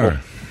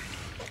Wagner.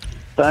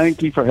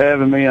 Thank you for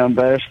having me. I'm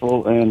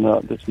bashful, and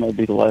this may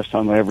be the last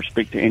time I ever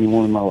speak to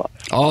anyone in my life.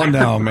 Oh,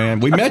 no, man.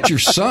 We met your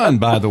son,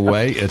 by the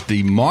way, at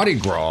the Mardi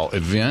Gras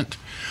event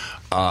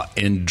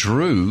in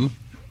Drew.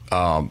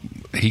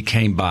 He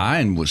came by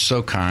and was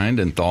so kind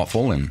and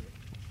thoughtful and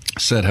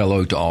said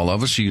hello to all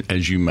of us.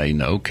 As you may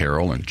know,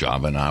 Carol and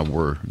Java and I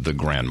were the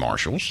Grand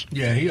Marshals.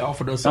 Yeah, he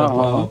offered us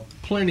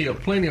plenty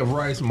of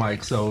rice,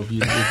 Mike. So if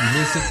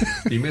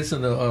you're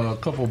missing a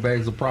couple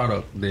bags of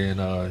product, then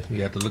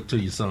you have to look to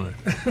your son.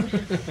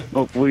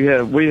 Look, we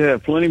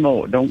have plenty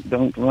more.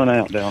 Don't run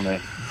out down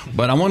there.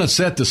 But I want to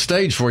set the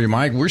stage for you,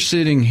 Mike. We're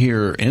sitting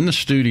here in the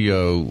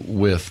studio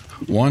with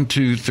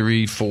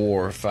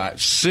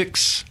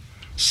 6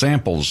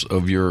 samples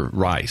of your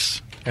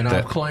rice. And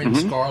I've claimed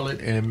Scarlet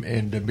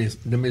and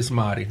the Miss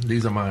Marty.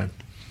 These are mine.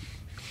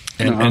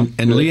 And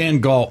Leanne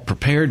Galt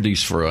prepared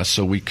these for us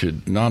so we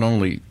could not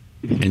only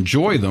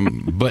enjoy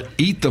them, but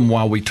eat them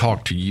while we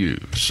talk to you.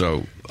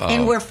 So,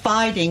 and we're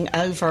fighting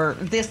over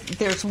this.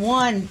 There's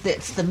one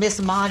that's the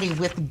Miss Marty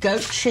with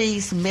goat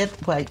cheese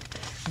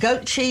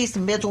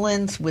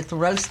Midlands with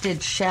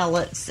roasted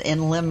shallots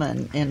and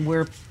lemon, and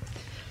we're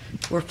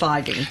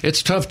fighting.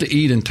 It's tough to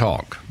eat and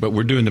talk, but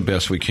we're doing the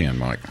best we can,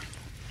 Mike.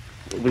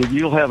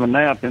 You'll have a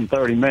nap in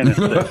 30 minutes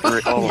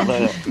after all of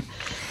that.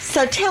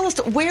 So tell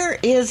us, where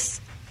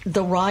is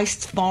the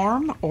rice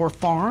farm or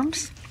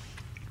farms?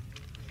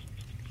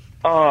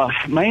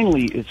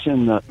 Mainly it's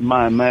in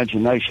my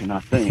imagination, I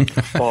think.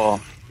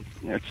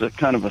 it's a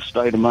kind of a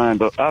state of mind.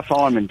 But I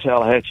farm in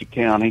Tallahatchie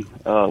County,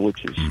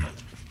 which is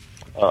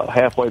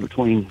halfway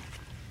between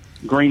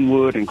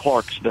Greenwood and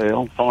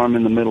Clarksdale. Farm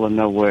in the middle of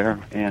nowhere,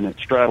 and it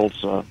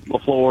straddles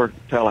LaFleur,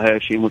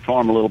 Tallahatchie, and we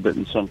farm a little bit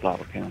in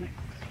Sunflower County.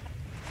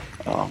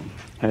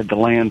 Had the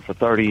land for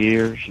 30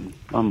 years, and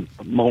I'm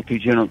a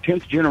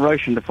 10th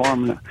generation to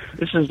farm.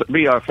 This is to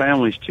be our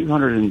family's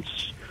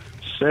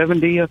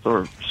 270th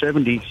or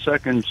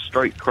 72nd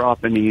straight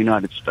crop in the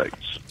United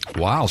States.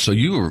 Wow! So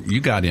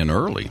you got in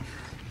early,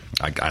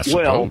 I suppose.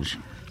 Well,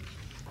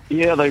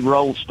 yeah, they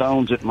rolled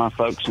stones at my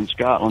folks in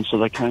Scotland, so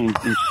they came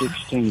in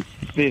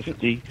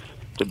 1650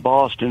 to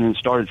Boston and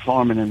started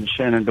farming in the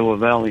Shenandoah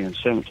Valley in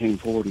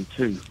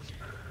 1742.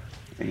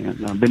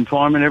 And I've been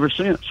farming ever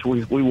since.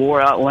 We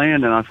wore out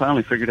land, and I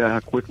finally figured out how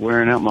to quit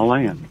wearing out my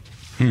land.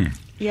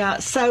 Yeah,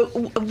 so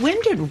when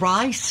did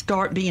rice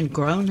start being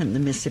grown in the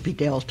Mississippi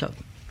Delta?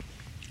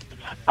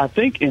 I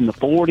think in the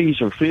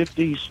 40s or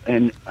 50s,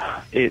 and I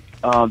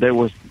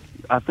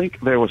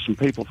think there was some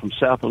people from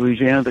South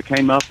Louisiana that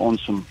came up on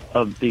some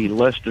of the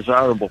less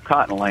desirable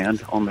cotton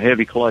land on the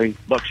heavy clay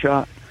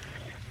buckshot.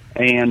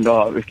 And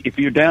if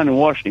you're down in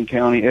Washington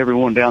County,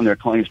 everyone down there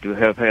claims to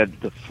have had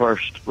the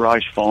first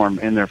rice farm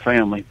in their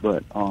family,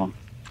 but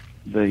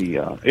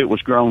it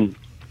was grown,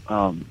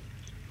 and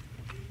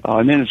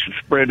then it's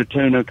spread to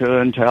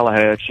Tunica and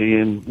Tallahatchie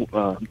and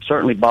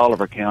certainly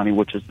Bolivar County,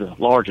 which is the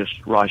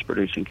largest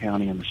rice-producing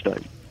county in the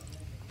state.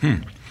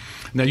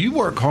 Now, you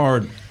work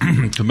hard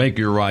to make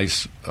your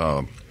rice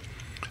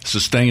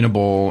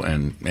sustainable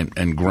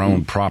and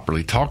grown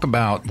properly. Talk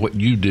about what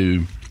you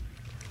do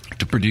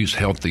to produce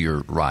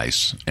healthier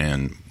rice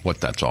and what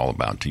that's all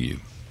about to you.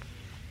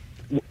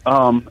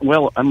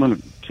 Well, I'm going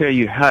to tell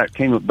you how it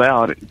came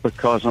about,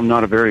 because I'm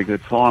not a very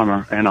good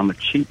farmer and I'm a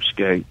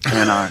cheapskate,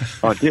 and I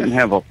didn't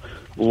have a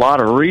lot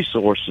of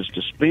resources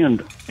to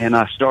spend, and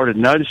I started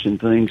noticing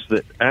things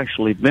that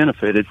actually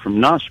benefited from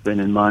not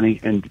spending money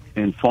and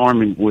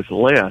farming with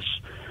less.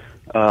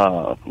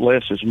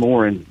 Less is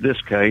more in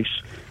this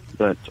case,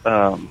 but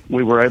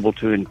we were able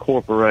to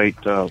incorporate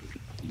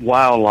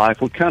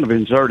wildlife. We kind of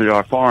inserted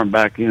our farm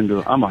back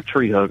into, I'm a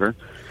tree hugger,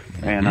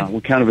 and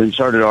we kind of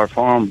inserted our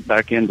farm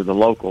back into the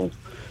local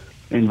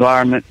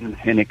environment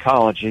and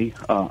ecology.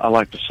 I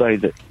like to say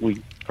that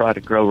we try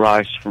to grow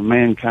rice for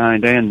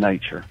mankind and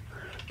nature.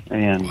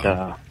 And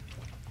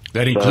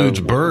that includes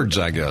birds,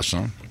 I guess,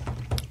 huh?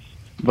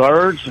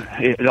 Birds,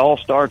 it all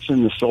starts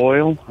in the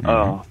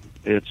soil.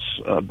 It's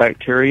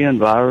bacteria and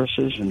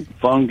viruses and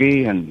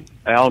fungi and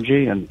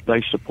algae, and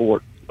they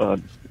support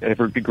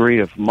every degree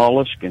of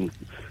mollusk and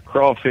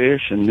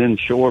crawfish, and then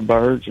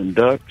shorebirds and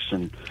ducks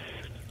and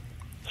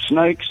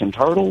snakes and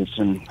turtles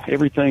and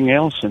everything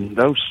else. And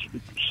those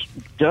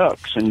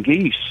ducks and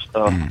geese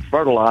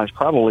fertilize,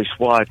 probably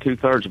supply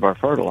 2/3 of our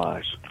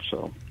fertilizer.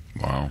 So,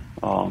 wow.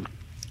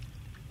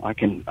 I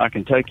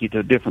can take you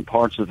to different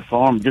parts of the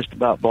farm just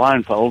about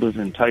blindfolded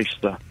and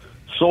taste the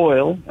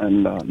soil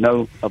and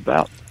know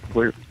about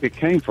where it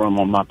came from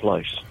on my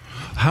place.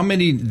 How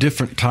many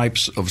different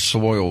types of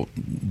soil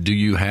do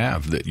you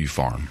have that you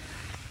farm?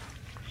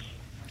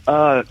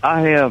 I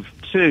have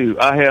two.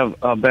 I have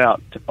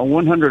about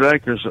 100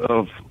 acres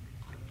of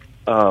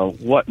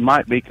what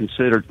might be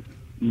considered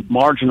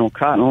marginal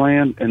cotton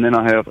land, and then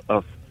I have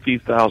a few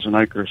thousand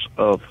acres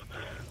of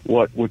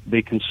what would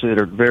be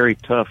considered very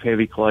tough,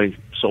 heavy clay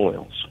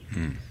soils,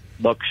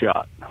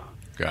 buckshot.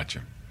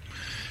 Gotcha.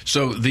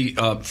 So the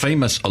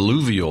famous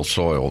alluvial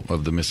soil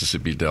of the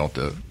Mississippi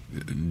Delta,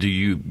 do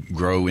you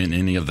grow in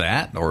any of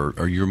that, or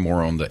are you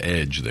more on the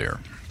edge there?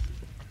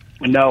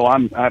 No,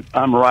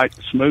 I'm right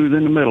smooth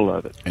in the middle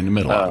of it. In the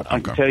middle of it,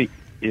 okay.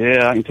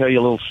 I can tell you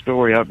a little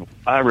story. I have an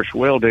Irish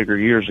well digger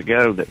years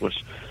ago that was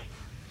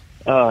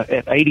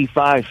at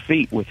 85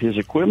 feet with his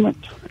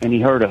equipment, and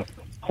he heard a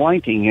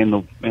clanking in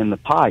the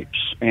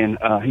pipes, and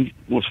he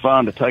was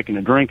fond of taking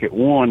a drink at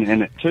 1,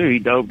 and at 2 he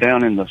dove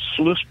down in the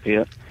sluice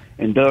pit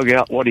and dug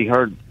out what he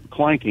heard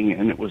clanking,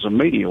 and it was a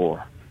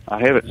meteor.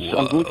 I have it. Whoa.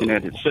 I'm looking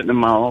at it sitting in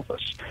my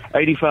office,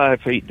 85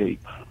 feet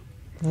deep.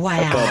 Wow!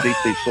 That's how deep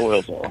these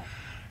soils are.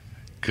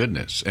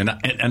 Goodness,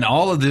 and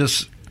all of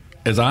this,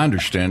 as I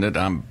understand it,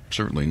 I'm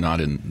certainly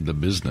not in the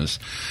business,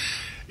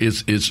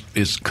 is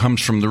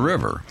comes from the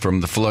river,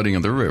 from the flooding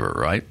of the river,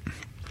 right?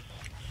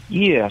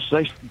 Yes,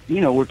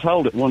 we're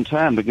told at one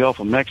time the Gulf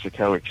of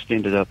Mexico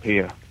extended up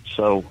here.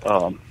 So,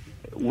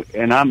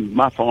 and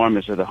my farm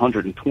is at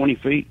 120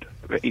 feet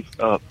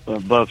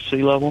above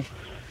sea level.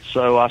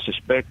 So I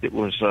suspect it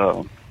was,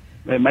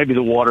 maybe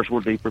the waters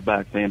were deeper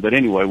back then. But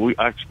anyway,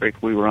 I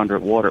expect we were under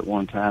water at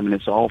one time, and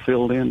it's all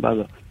filled in by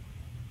the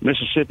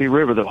Mississippi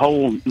River, the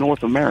whole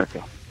North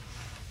America.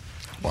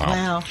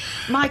 Wow.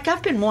 Mike,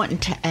 I've been wanting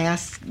to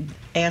ask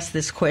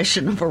this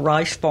question of a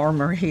rice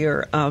farmer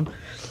here.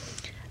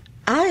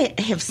 I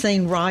have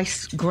seen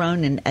rice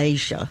grown in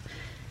Asia.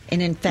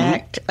 And in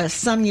fact,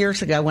 some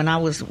years ago when I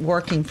was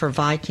working for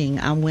Viking,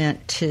 I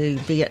went to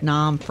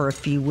Vietnam for a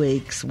few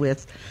weeks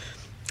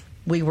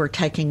we were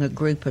taking a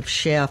group of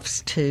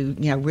chefs to,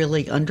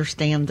 really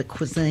understand the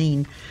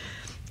cuisine.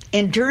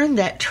 And during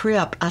that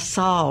trip, I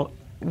saw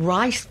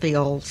rice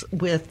fields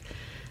with,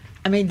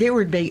 I mean, there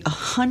would be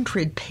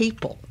 100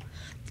 people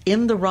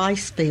in the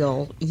rice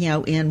field,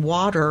 in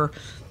water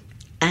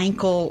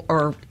ankle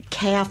or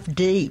calf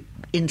deep,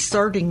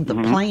 inserting the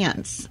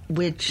plants,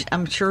 which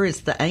I'm sure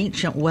is the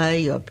ancient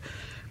way of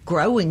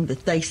growing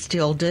that they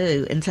still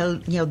do. And so,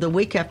 the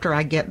week after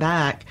I get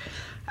back,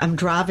 I'm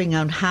driving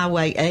on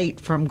Highway 8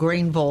 from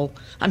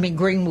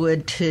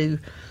Greenwood to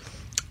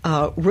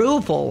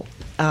Louisville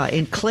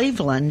in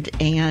Cleveland,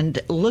 and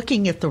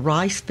looking at the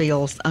rice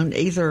fields on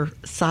either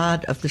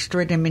side of the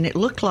street. I mean, it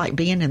looked like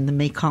being in the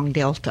Mekong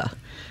Delta.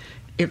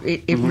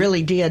 It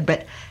really did.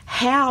 But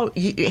how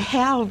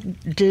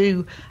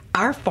do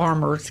our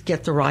farmers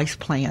get the rice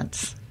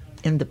plants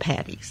in the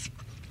paddies?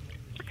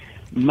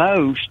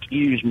 Most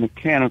use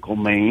mechanical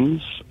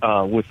means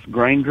with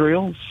grain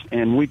drills,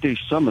 and we do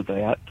some of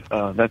that.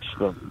 That's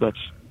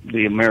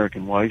the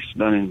American way. It's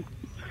done in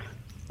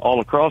all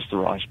across the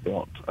rice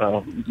belt.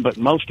 But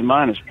most of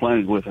mine is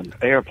planted with an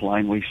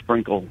airplane. We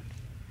sprinkle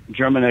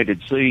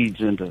germinated seeds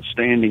into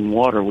standing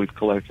water we've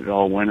collected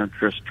all winter,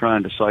 just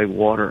trying to save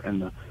water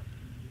and the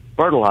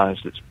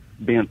fertilizer that's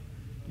been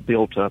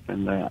built up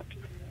in that.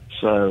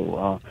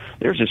 So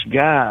there's this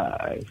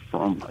guy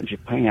from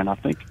Japan, I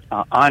think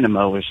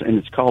Inamo is, and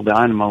it's called the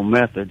Inamo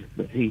method.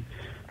 But he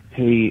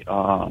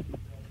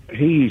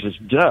uses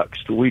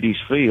ducks to weed his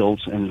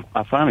fields, and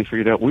I finally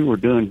figured out we were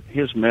doing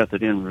his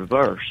method in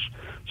reverse.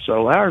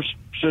 So our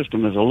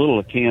system is a little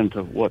akin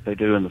to what they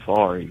do in the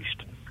Far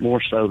East, more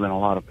so than a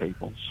lot of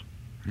people's.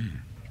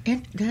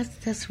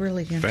 That's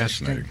really interesting.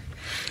 Fascinating.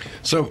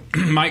 So,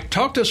 Mike,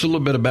 talk to us a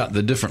little bit about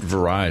the different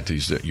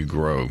varieties that you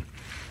grow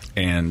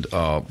and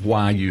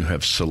why you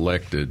have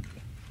selected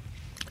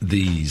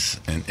these.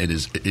 And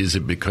is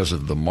it because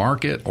of the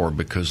market or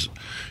because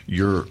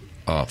your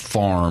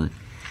farm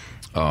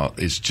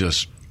is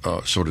just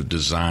sort of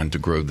designed to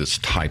grow this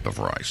type of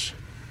rice?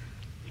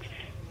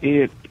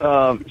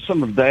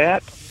 Some of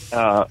that,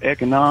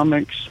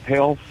 economics,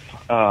 health.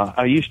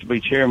 I used to be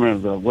chairman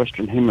of the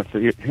Western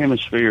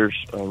Hemisphere's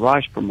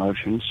rice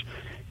promotions,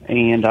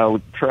 and I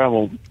would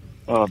travel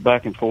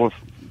back and forth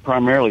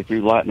primarily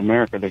through Latin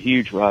America, the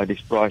huge rice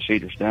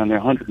eaters down there,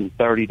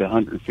 130 to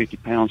 150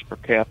 pounds per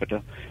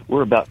capita.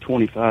 We're about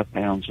 25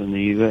 pounds in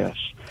the U.S.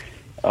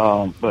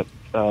 But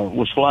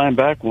was flying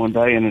back one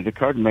day, and it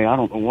occurred to me, I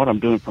don't know what I'm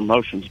doing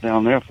promotions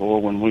down there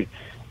for when we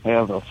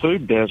have a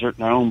food desert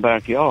in our own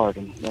backyard.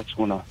 And that's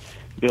when I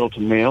built a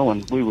mill,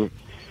 and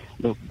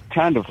the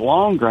kind of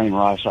long grain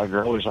rice I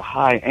grow is a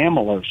high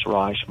amylose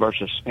rice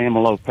versus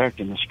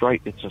amylopectin.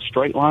 It's a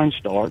straight line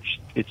starch.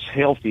 It's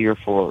healthier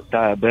for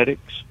diabetics,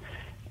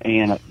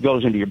 and it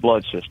goes into your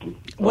blood system.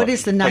 What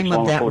is the name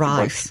of that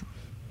rice?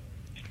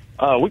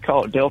 We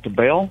call it Delta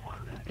Bell.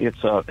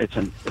 It's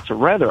a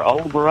rather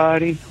old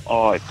variety.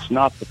 It's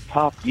not the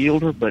top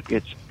yielder, but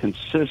it's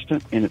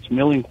consistent in its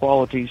milling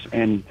qualities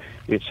and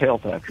its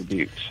health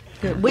attributes.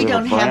 We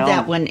don't have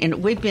that one,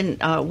 and we've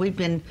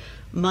been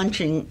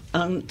munching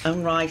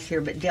on rice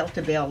here, but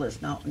Delta Bell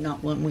is not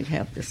one we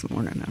have this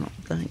morning, I don't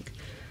think.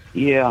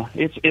 Yeah,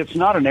 it's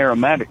not an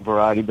aromatic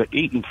variety, but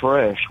eaten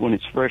fresh, when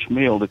it's fresh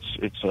milled,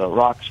 it's a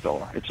rock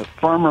star. It's a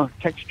firmer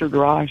textured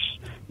rice.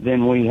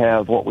 Then we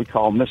have what we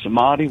call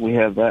Missamati. We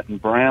have that in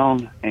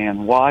brown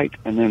and white,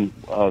 and then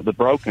the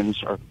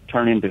brokens are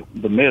turned into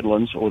the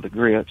Midlands or the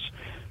grits.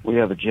 We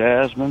have a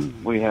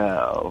Jasmine. We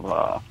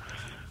have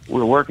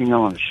we're working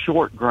on a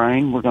short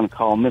grain we're going to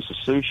call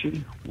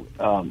Missisushi.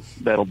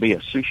 That'll be a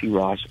sushi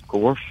rice, of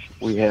course.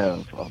 We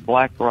have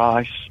black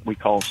rice we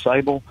call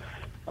Sable.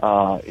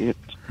 It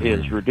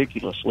is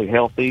ridiculously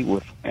healthy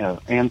with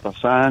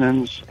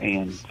anthocyanins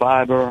and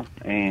fiber.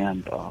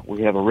 And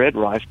we have a red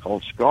rice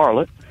called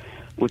Scarlet,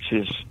 which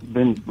has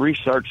been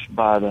researched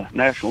by the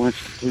National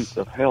Institute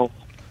of Health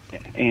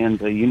and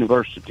the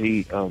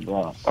University of,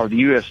 or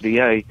the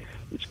USDA.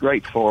 It's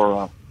great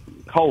for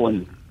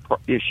colon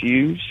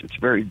issues. It's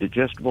very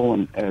digestible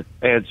and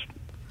adds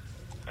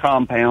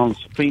compounds,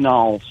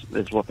 phenols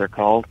is what they're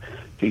called,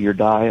 to your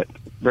diet.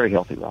 Very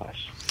healthy rice.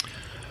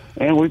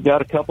 And we've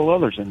got a couple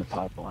others in the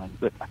pipeline,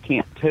 but I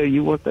can't tell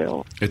you what they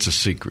are. It's a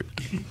secret.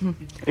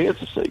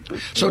 It's a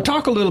secret. So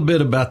talk a little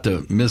bit about the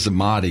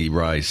Missamati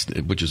rice,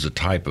 which is a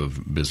type of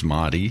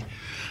basmati.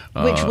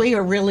 Which we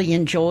are really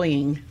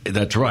enjoying.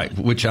 That's right,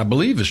 which I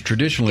believe is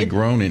traditionally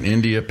grown in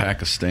India,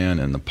 Pakistan,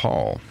 and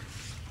Nepal.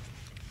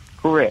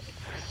 Correct.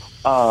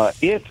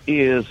 It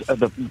is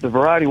the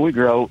variety we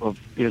grow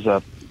is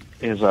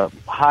a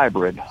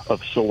hybrid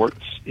of sorts.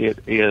 It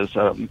is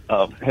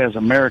has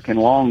American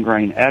long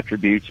grain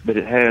attributes, but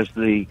it has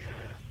the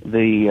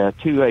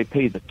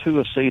 2AP, the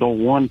 2-acetyl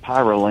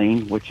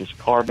 1-pyrroline, which is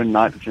carbon,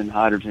 nitrogen,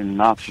 hydrogen,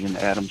 and oxygen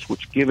atoms,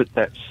 which give it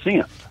that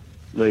scent,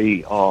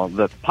 the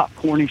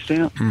popcorny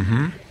scent.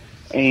 Mm-hmm.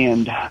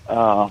 And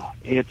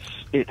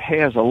it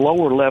has a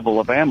lower level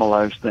of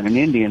amylose than an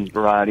Indian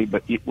variety,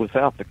 but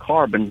without the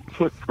carbon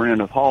footprint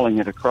of hauling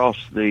it across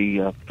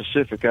the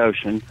Pacific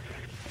Ocean,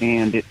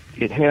 and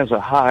it has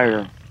a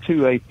higher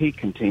 2AP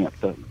content,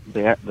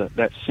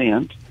 that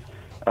scent.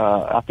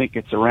 I think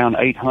it's around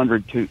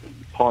 800 to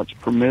parts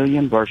per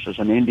million versus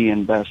an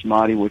Indian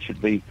basmati, which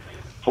would be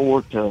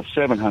 400 to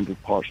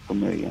 700 parts per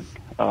million.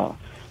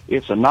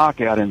 It's a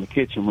knockout in the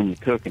kitchen when you're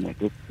cooking it.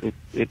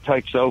 It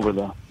takes over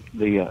the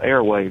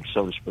airwaves,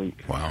 so to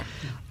speak. Wow.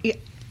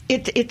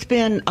 It's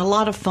been a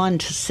lot of fun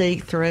to see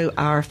through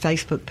our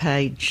Facebook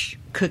page,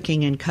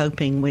 Cooking and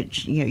Coping,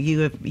 which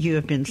you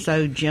have been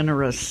so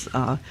generous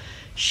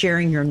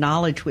sharing your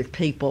knowledge with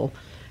people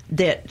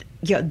that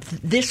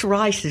this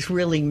rice is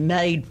really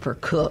made for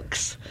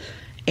cooks,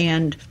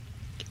 and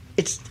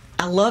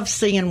I love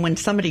seeing when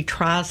somebody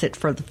tries it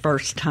for the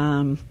first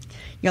time.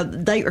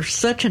 They are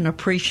such an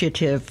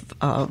appreciative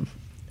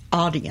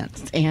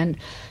audience, and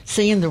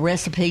seeing the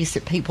recipes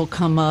that people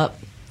come up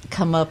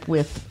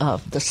with,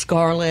 the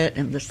scarlet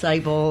and the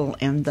sable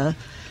and the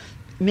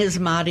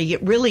Mizmati,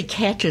 it really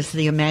catches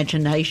the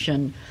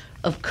imagination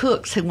of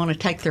cooks who want to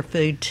take their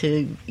food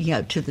to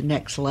the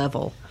next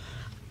level.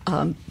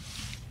 I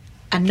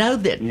know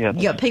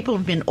that people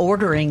have been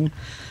ordering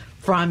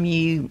from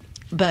you,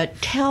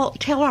 but tell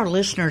our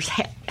listeners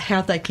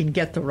how they can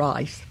get the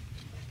rice.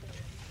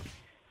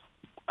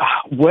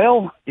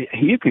 Well,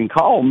 you can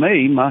call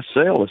me. My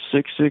cell is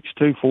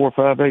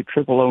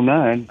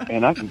 662-458-0009,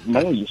 and I can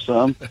mail you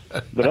some.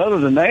 But other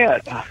than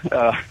that,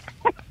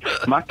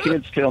 my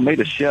kids tell me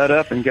to shut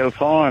up and go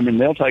farm, and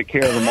they'll take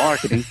care of the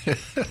marketing.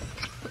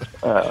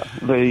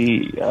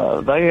 They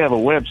have a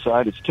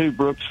website. It's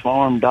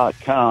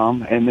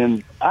twobrooksfarm.com, and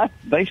then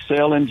they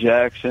sell in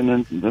Jackson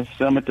and the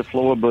Summit to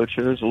Florida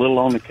Butchers, a little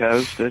on the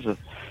coast. There's a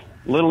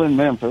little in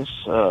Memphis.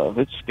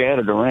 It's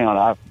scattered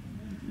around.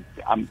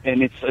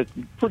 And it's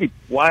pretty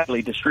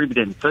widely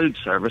distributed in food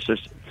service.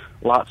 There's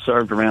a lot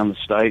served around the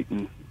state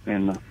and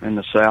in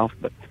the South.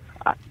 But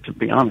to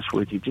be honest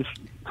with you,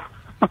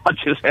 I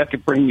just have to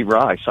bring you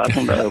rice. I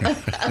don't know.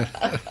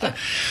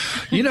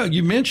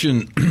 You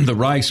mentioned the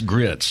rice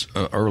grits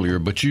earlier,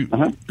 but you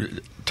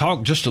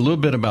talk just a little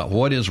bit about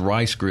what is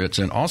rice grits,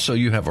 and also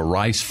you have a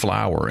rice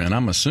flour, and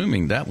I'm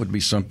assuming that would be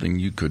something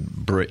you could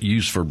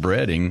use for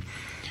breading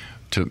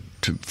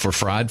for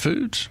fried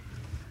foods.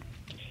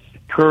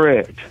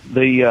 Correct.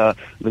 The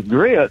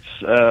grits,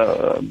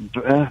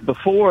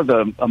 before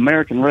the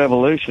American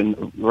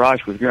Revolution,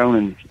 rice was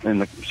grown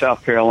in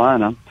South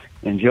Carolina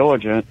and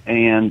Georgia,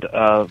 and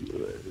out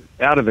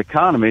of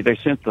economy, they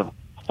sent the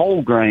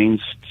whole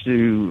grains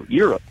to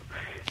Europe,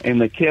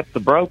 and they kept the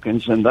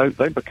brokens, and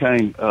they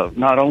became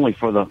not only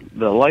for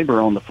the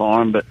labor on the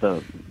farm, but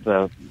the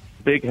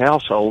big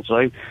households.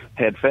 They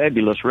had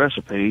fabulous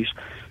recipes.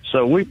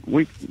 So we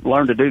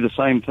learned to do the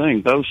same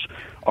thing. Those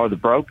are the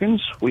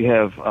brokens. We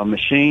have a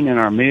machine in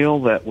our mill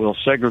that will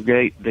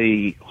segregate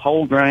the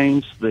whole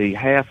grains, the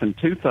half and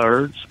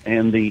 2/3,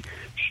 and the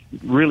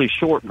really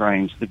short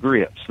grains, the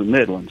grits, the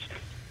middlings.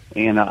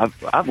 And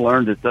I've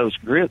learned that those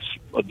grits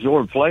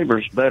absorb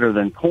flavors better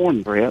than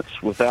corn grits.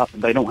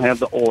 They don't have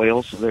the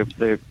oils.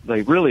 They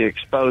really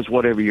expose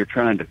whatever you're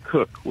trying to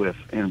cook with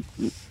in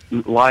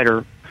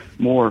lighter,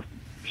 more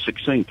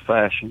succinct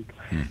fashion.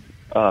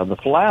 The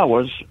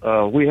flours,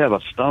 we have a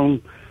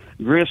stone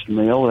grist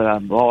mill that I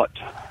bought.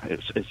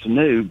 It's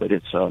new, but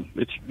it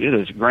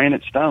is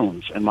granite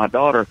stones. And my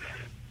daughter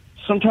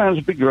sometimes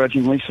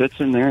begrudgingly sits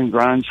in there and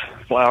grinds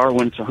flour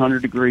when it's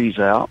 100 degrees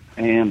out,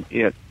 and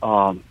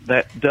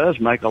that does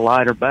make a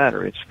lighter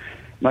batter.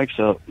 I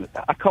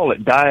call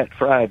it diet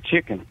fried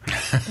chicken,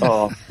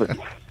 but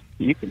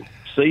you can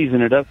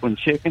season it up with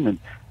chicken, and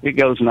it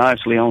goes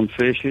nicely on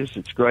fishes.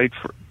 It's great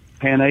for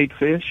panade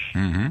fish.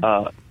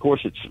 Of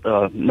course, it's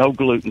no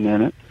gluten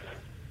in it,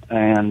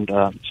 and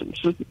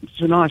it's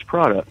a nice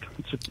product.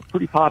 It's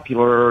pretty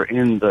popular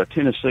in the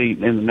Tennessee,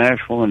 in the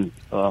Nashville and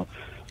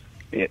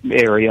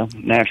area,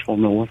 Nashville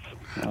North.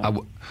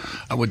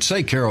 I would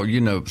say, Carol,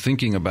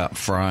 thinking about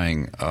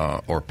frying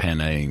or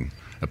paneing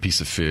a piece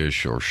of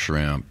fish or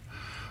shrimp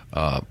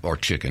or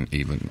chicken,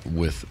 even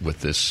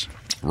with this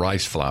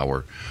rice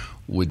flour,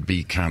 would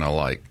be kind of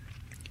like,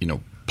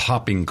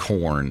 popping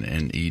corn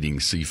and eating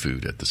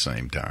seafood at the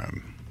same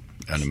time.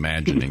 And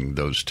imagining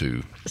those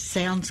two.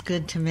 Sounds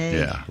good to me.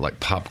 Yeah, like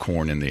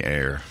popcorn in the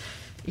air.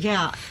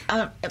 Yeah.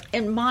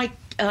 And Mike,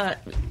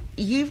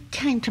 you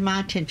came to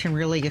my attention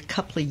really a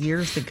couple of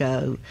years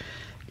ago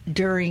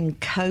during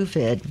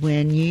COVID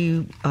when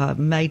you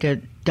made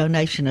a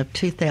donation of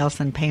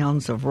 2,000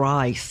 pounds of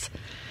rice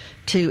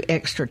to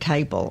Extra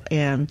Table.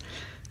 And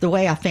the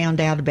way I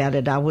found out about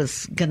it, I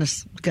was gonna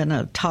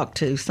talk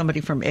to somebody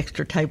from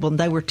Extra Table, and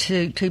they were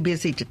too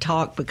busy to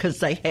talk because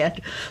they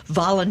had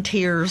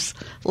volunteers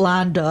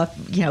lined up,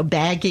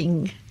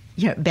 bagging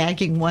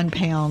 1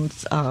 pound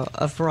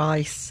of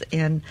rice.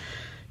 And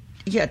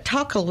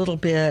talk a little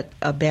bit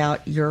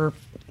about your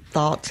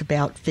thoughts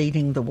about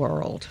feeding the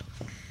world.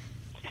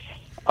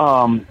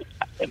 I'm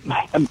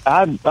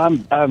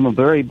a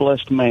very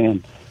blessed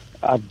man.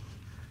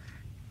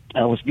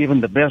 I was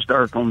given the best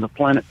earth on the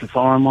planet to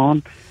farm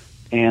on,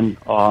 and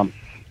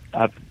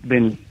I've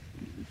been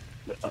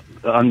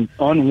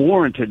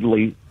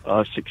unwarrantedly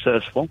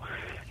successful,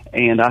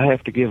 and I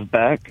have to give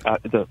back. I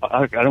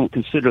don't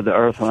consider the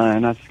earth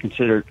mine. I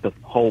consider the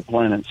whole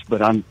planet's,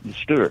 but I'm the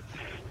steward.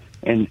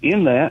 And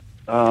in that,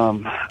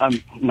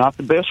 I'm not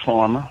the best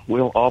farmer.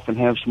 We'll often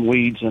have some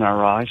weeds in our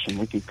rice, and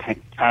we can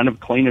kind of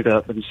clean it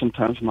up. And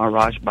sometimes my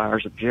rice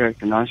buyers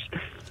object, and I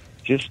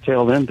just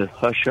tell them to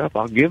hush up.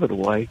 I'll give it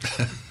away.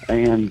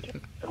 And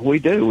we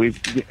do.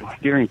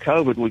 During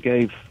COVID, we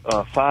gave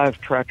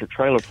 5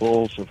 tractor-trailer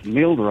fulls of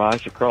milled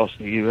rice across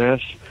the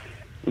U.S.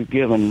 We've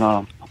given,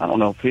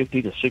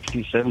 50 to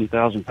 60,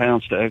 70,000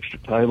 pounds to Extra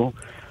Table.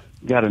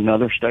 Got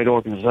another state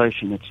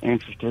organization that's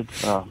interested.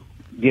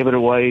 Give it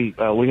away.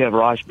 We have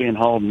rice being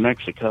hauled in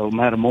Mexico,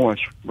 Matamoros,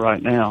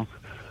 right now,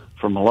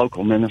 from a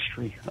local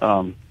ministry.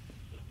 I'm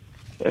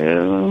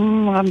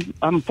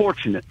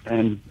fortunate,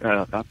 and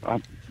I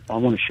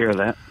want to share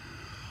that.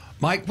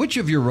 Mike, which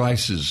of your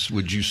rices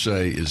would you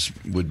say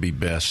would be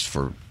best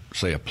for,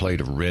 say, a plate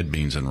of red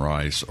beans and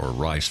rice, or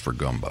rice for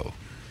gumbo?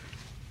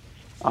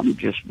 I'm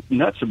just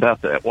nuts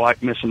about that white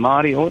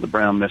Missamati or the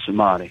brown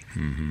Missamati.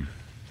 Mm-hmm.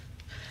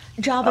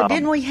 Java,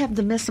 didn't we have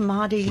the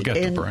Missamati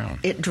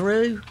at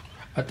Drew?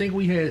 I think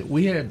we had.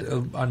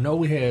 I know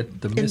we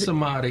had the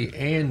Missamati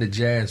and the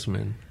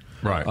Jasmine.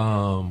 Right.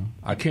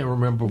 I can't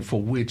remember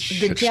for which.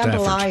 The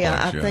jambalaya.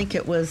 I think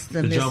it was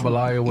the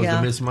jambalaya was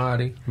the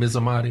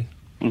Missamati.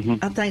 Mm-hmm.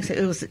 I think so.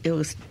 It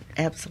was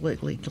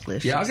absolutely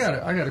delicious. Yeah, I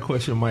got a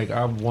question, Mike.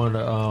 I want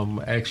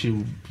to ask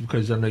you,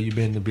 because I know you've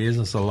been in the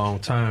business a long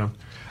time.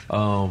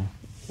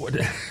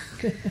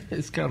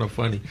 It's kind of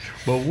funny,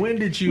 but when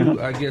did you,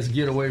 I guess,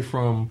 get away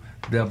from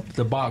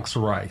the box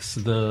rice,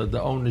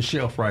 the on the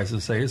shelf rice,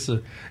 and say it's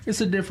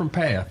a different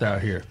path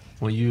out here?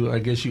 When you, I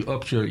guess, you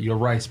upped your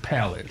rice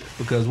palette,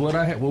 because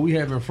what we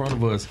have in front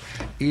of us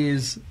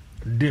is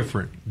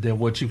different than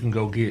what you can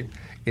go get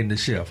in the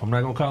shelf. I'm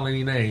not gonna call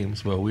any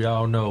names, but we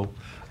all know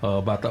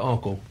about the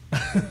uncle.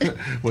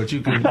 But you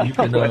can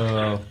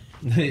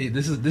hey,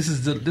 this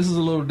is a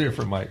little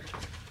different, Mike.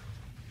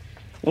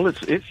 Well,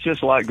 it's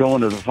just like going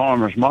to the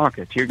farmer's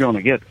market. You're going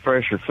to get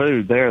fresher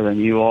food there than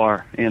you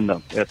are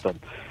at the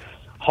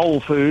Whole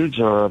Foods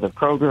or the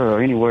Kroger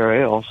or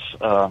anywhere else.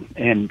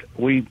 And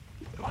we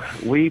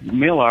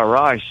mill our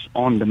rice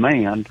on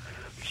demand,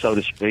 so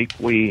to speak.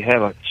 We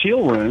have a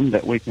chill room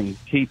that we can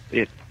keep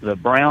it in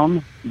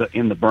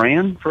the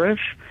bran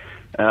fresh,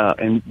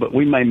 but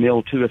we may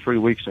mill 2 or 3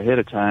 weeks ahead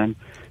of time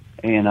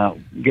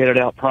and get it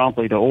out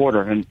promptly to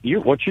order. And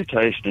what you're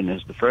tasting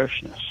is the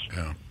freshness.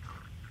 Yeah.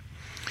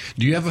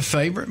 Do you have a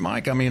favorite,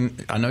 Mike? I mean,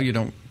 I know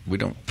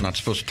not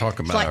supposed to talk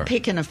about it's like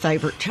picking a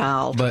favorite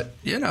child. But,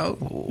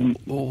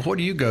 what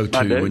do you go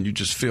to when you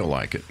just feel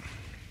like it?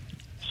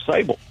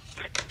 Sable.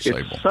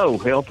 It's so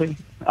healthy.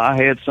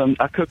 I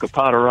cook a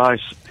pot of rice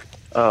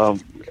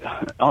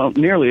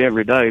nearly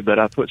every day, but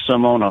I put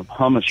some on a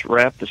hummus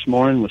wrap this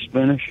morning with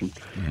spinach.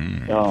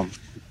 And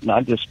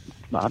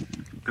I'm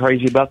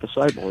crazy about the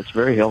Sable. It's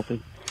very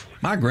healthy.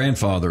 My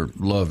grandfather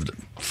loved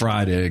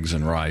fried eggs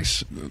and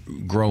rice.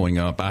 Growing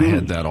up, I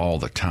had that all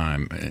the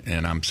time,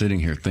 and I'm sitting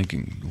here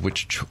thinking,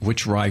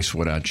 which rice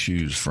would I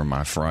choose for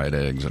my fried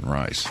eggs and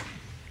rice?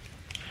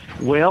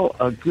 Well,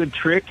 a good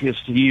trick is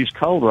to use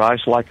cold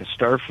rice like a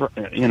stir fry,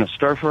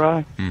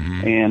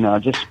 mm-hmm.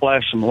 and just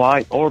splash some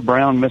white or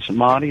brown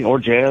Missamati or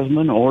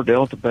Jasmine or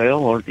Delta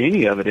Bell or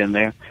any of it in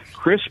there.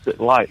 Crisp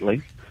it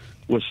lightly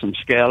with some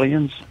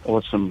scallions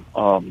or some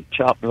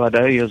chopped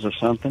vidalias or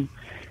something,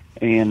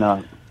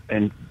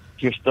 and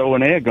just throw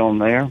an egg on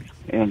there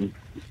and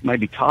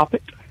maybe top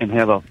it and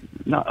have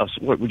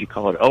what would you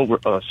call it?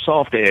 A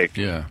soft egg.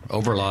 Yeah,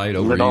 over light,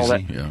 over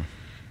easy. Yeah.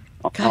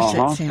 Gosh,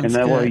 that sounds and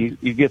that good. way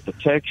you get the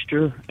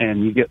texture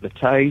and you get the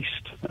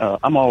taste.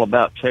 I'm all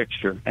about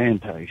texture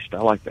and taste. I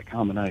like that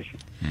combination.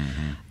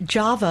 Mm-hmm.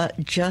 Java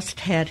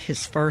just had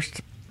his first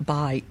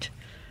bite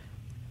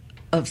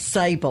of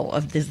Sable,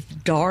 of this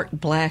dark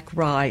black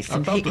rice.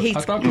 I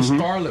thought the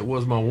Scarlet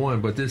was my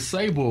one, but this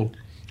Sable,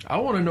 I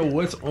want to know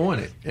what's on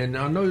it. And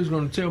I know he's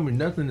going to tell me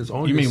nothing is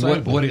on it. You mean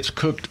what it's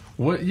cooked?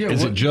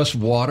 Is it just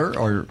water?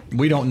 Or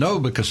we don't know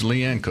because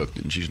Leanne cooked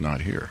it and she's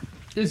not here.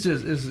 It's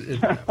just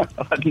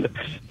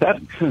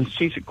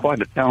she's quite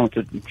a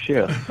talented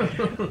chef.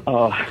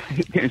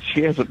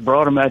 She has a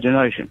broad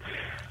imagination.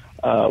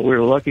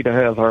 We're lucky to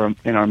have her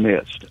in our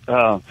midst.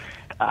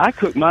 I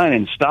cook mine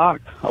in stock.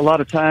 A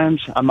lot of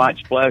times, I might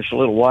splash a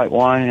little white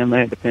wine in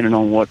there, depending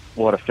on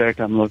what effect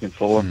I'm looking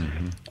for.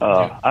 Mm-hmm.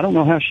 I don't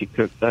know how she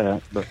cooked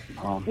that, but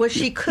well,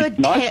 she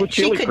could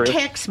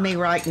text me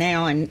right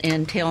now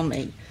and tell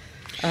me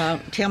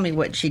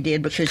what she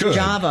did, because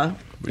Java.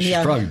 She's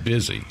probably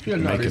busy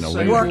making a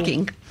living.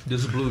 Working.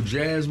 This blue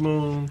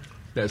jasmine,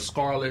 that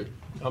scarlet.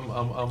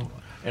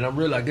 I'm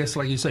really, I guess,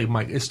 like you say,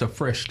 Mike, it's the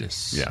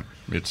freshness. Yeah,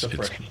 it's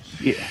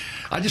freshness. Yeah.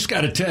 I just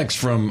got a text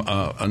from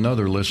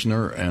another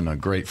listener and a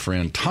great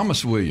friend.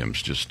 Thomas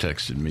Williams just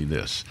texted me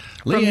this.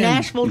 From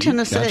Nashville,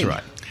 Tennessee. That's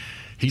right.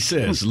 He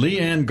says,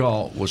 Leanne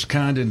Galt was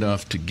kind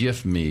enough to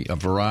gift me a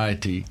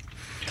variety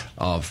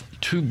of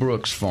Two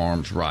Brooks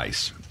Farms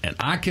rice, and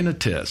I can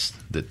attest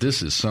that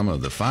this is some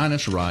of the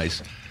finest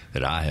rice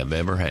that I have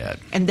ever had.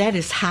 And that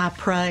is high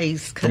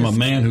praise. From a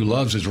man who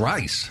loves his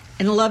rice.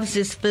 And loves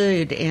his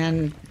food.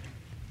 And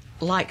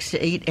likes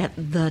to eat at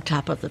the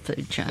top of the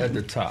food chain. At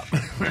the top.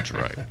 That's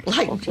right.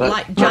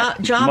 Like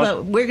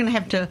Java, we're going to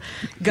have to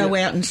go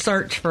out and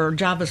search for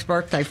Java's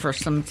birthday for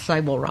some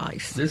sable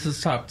rice. This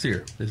is top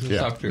tier.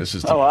 Top tier. This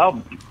is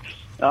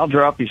I'll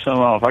drop you some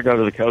off. I go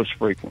to the coast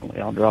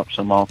frequently. I'll drop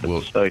some off at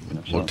the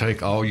station. We'll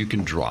take all you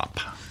can drop.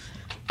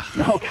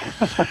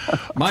 Okay.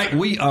 Mike,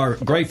 we are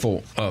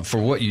grateful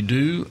for what you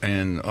do,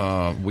 and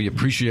we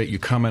appreciate you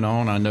coming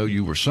on. I know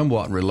you were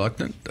somewhat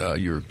reluctant.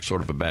 You're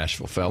sort of a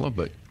bashful fellow,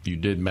 but you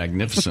did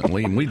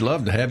magnificently, and we'd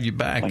love to have you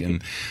back.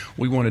 And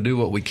we want to do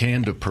what we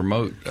can to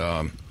promote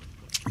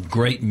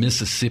great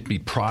Mississippi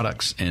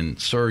products. And,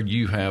 sir,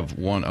 you have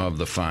one of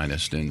the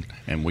finest, and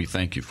we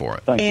thank you for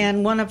it.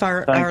 And one of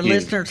our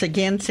listeners,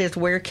 again, says,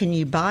 where can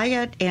you buy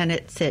it? And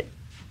it's at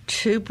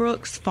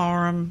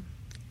TwoBrooksFarm.com.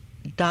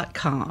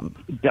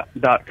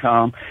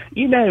 .com.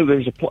 You know,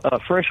 there's a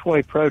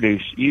Freshway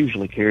Produce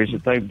usually carries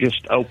it. They've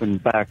just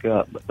opened back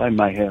up, but they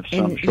may have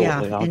some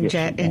shortly.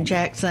 In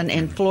Jackson,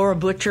 and Flora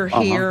Butcher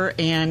here.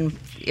 And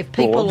if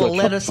people will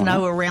let us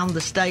know around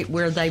the state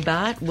where they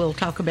buy it, we'll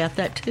talk about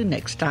that too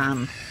next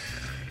time.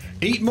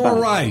 Eat more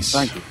rice.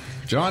 Thank you.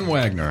 John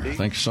Wagner,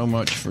 thanks so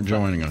much for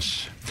joining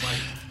us.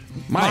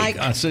 Mike.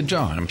 I said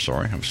John. I'm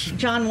sorry.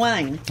 John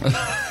Wayne.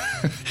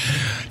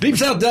 Deep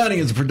South Dining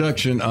is a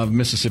production of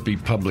Mississippi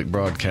Public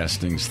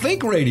Broadcasting's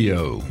Think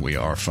Radio. We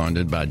are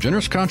funded by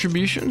generous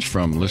contributions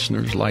from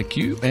listeners like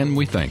you, and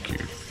we thank you.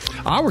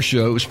 Our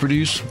show is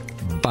produced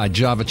by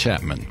Java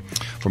Chapman.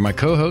 For my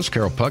co-host,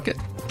 Carol Puckett,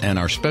 and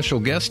our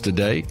special guests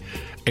today,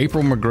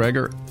 April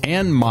McGregor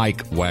and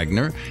Mike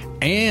Wagner,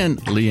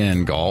 and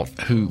Leanne Galt,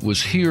 who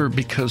was here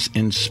because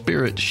in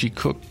spirit she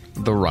cooked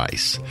the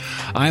rice.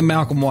 I'm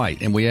Malcolm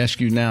White, and we ask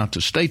you now to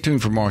stay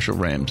tuned for Marshall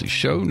Ramsey's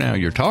show, Now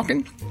You're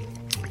Talking,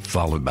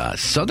 followed by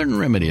Southern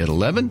Remedy at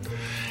 11.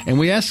 And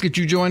we ask that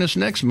you join us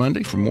next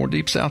Monday for more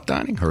Deep South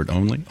Dining, heard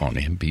only on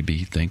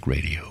MPB Think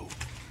Radio.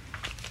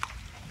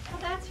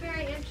 Well, that's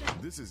very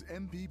interesting. This is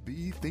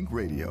MPB Think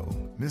Radio.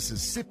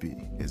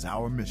 Mississippi is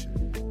our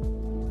mission.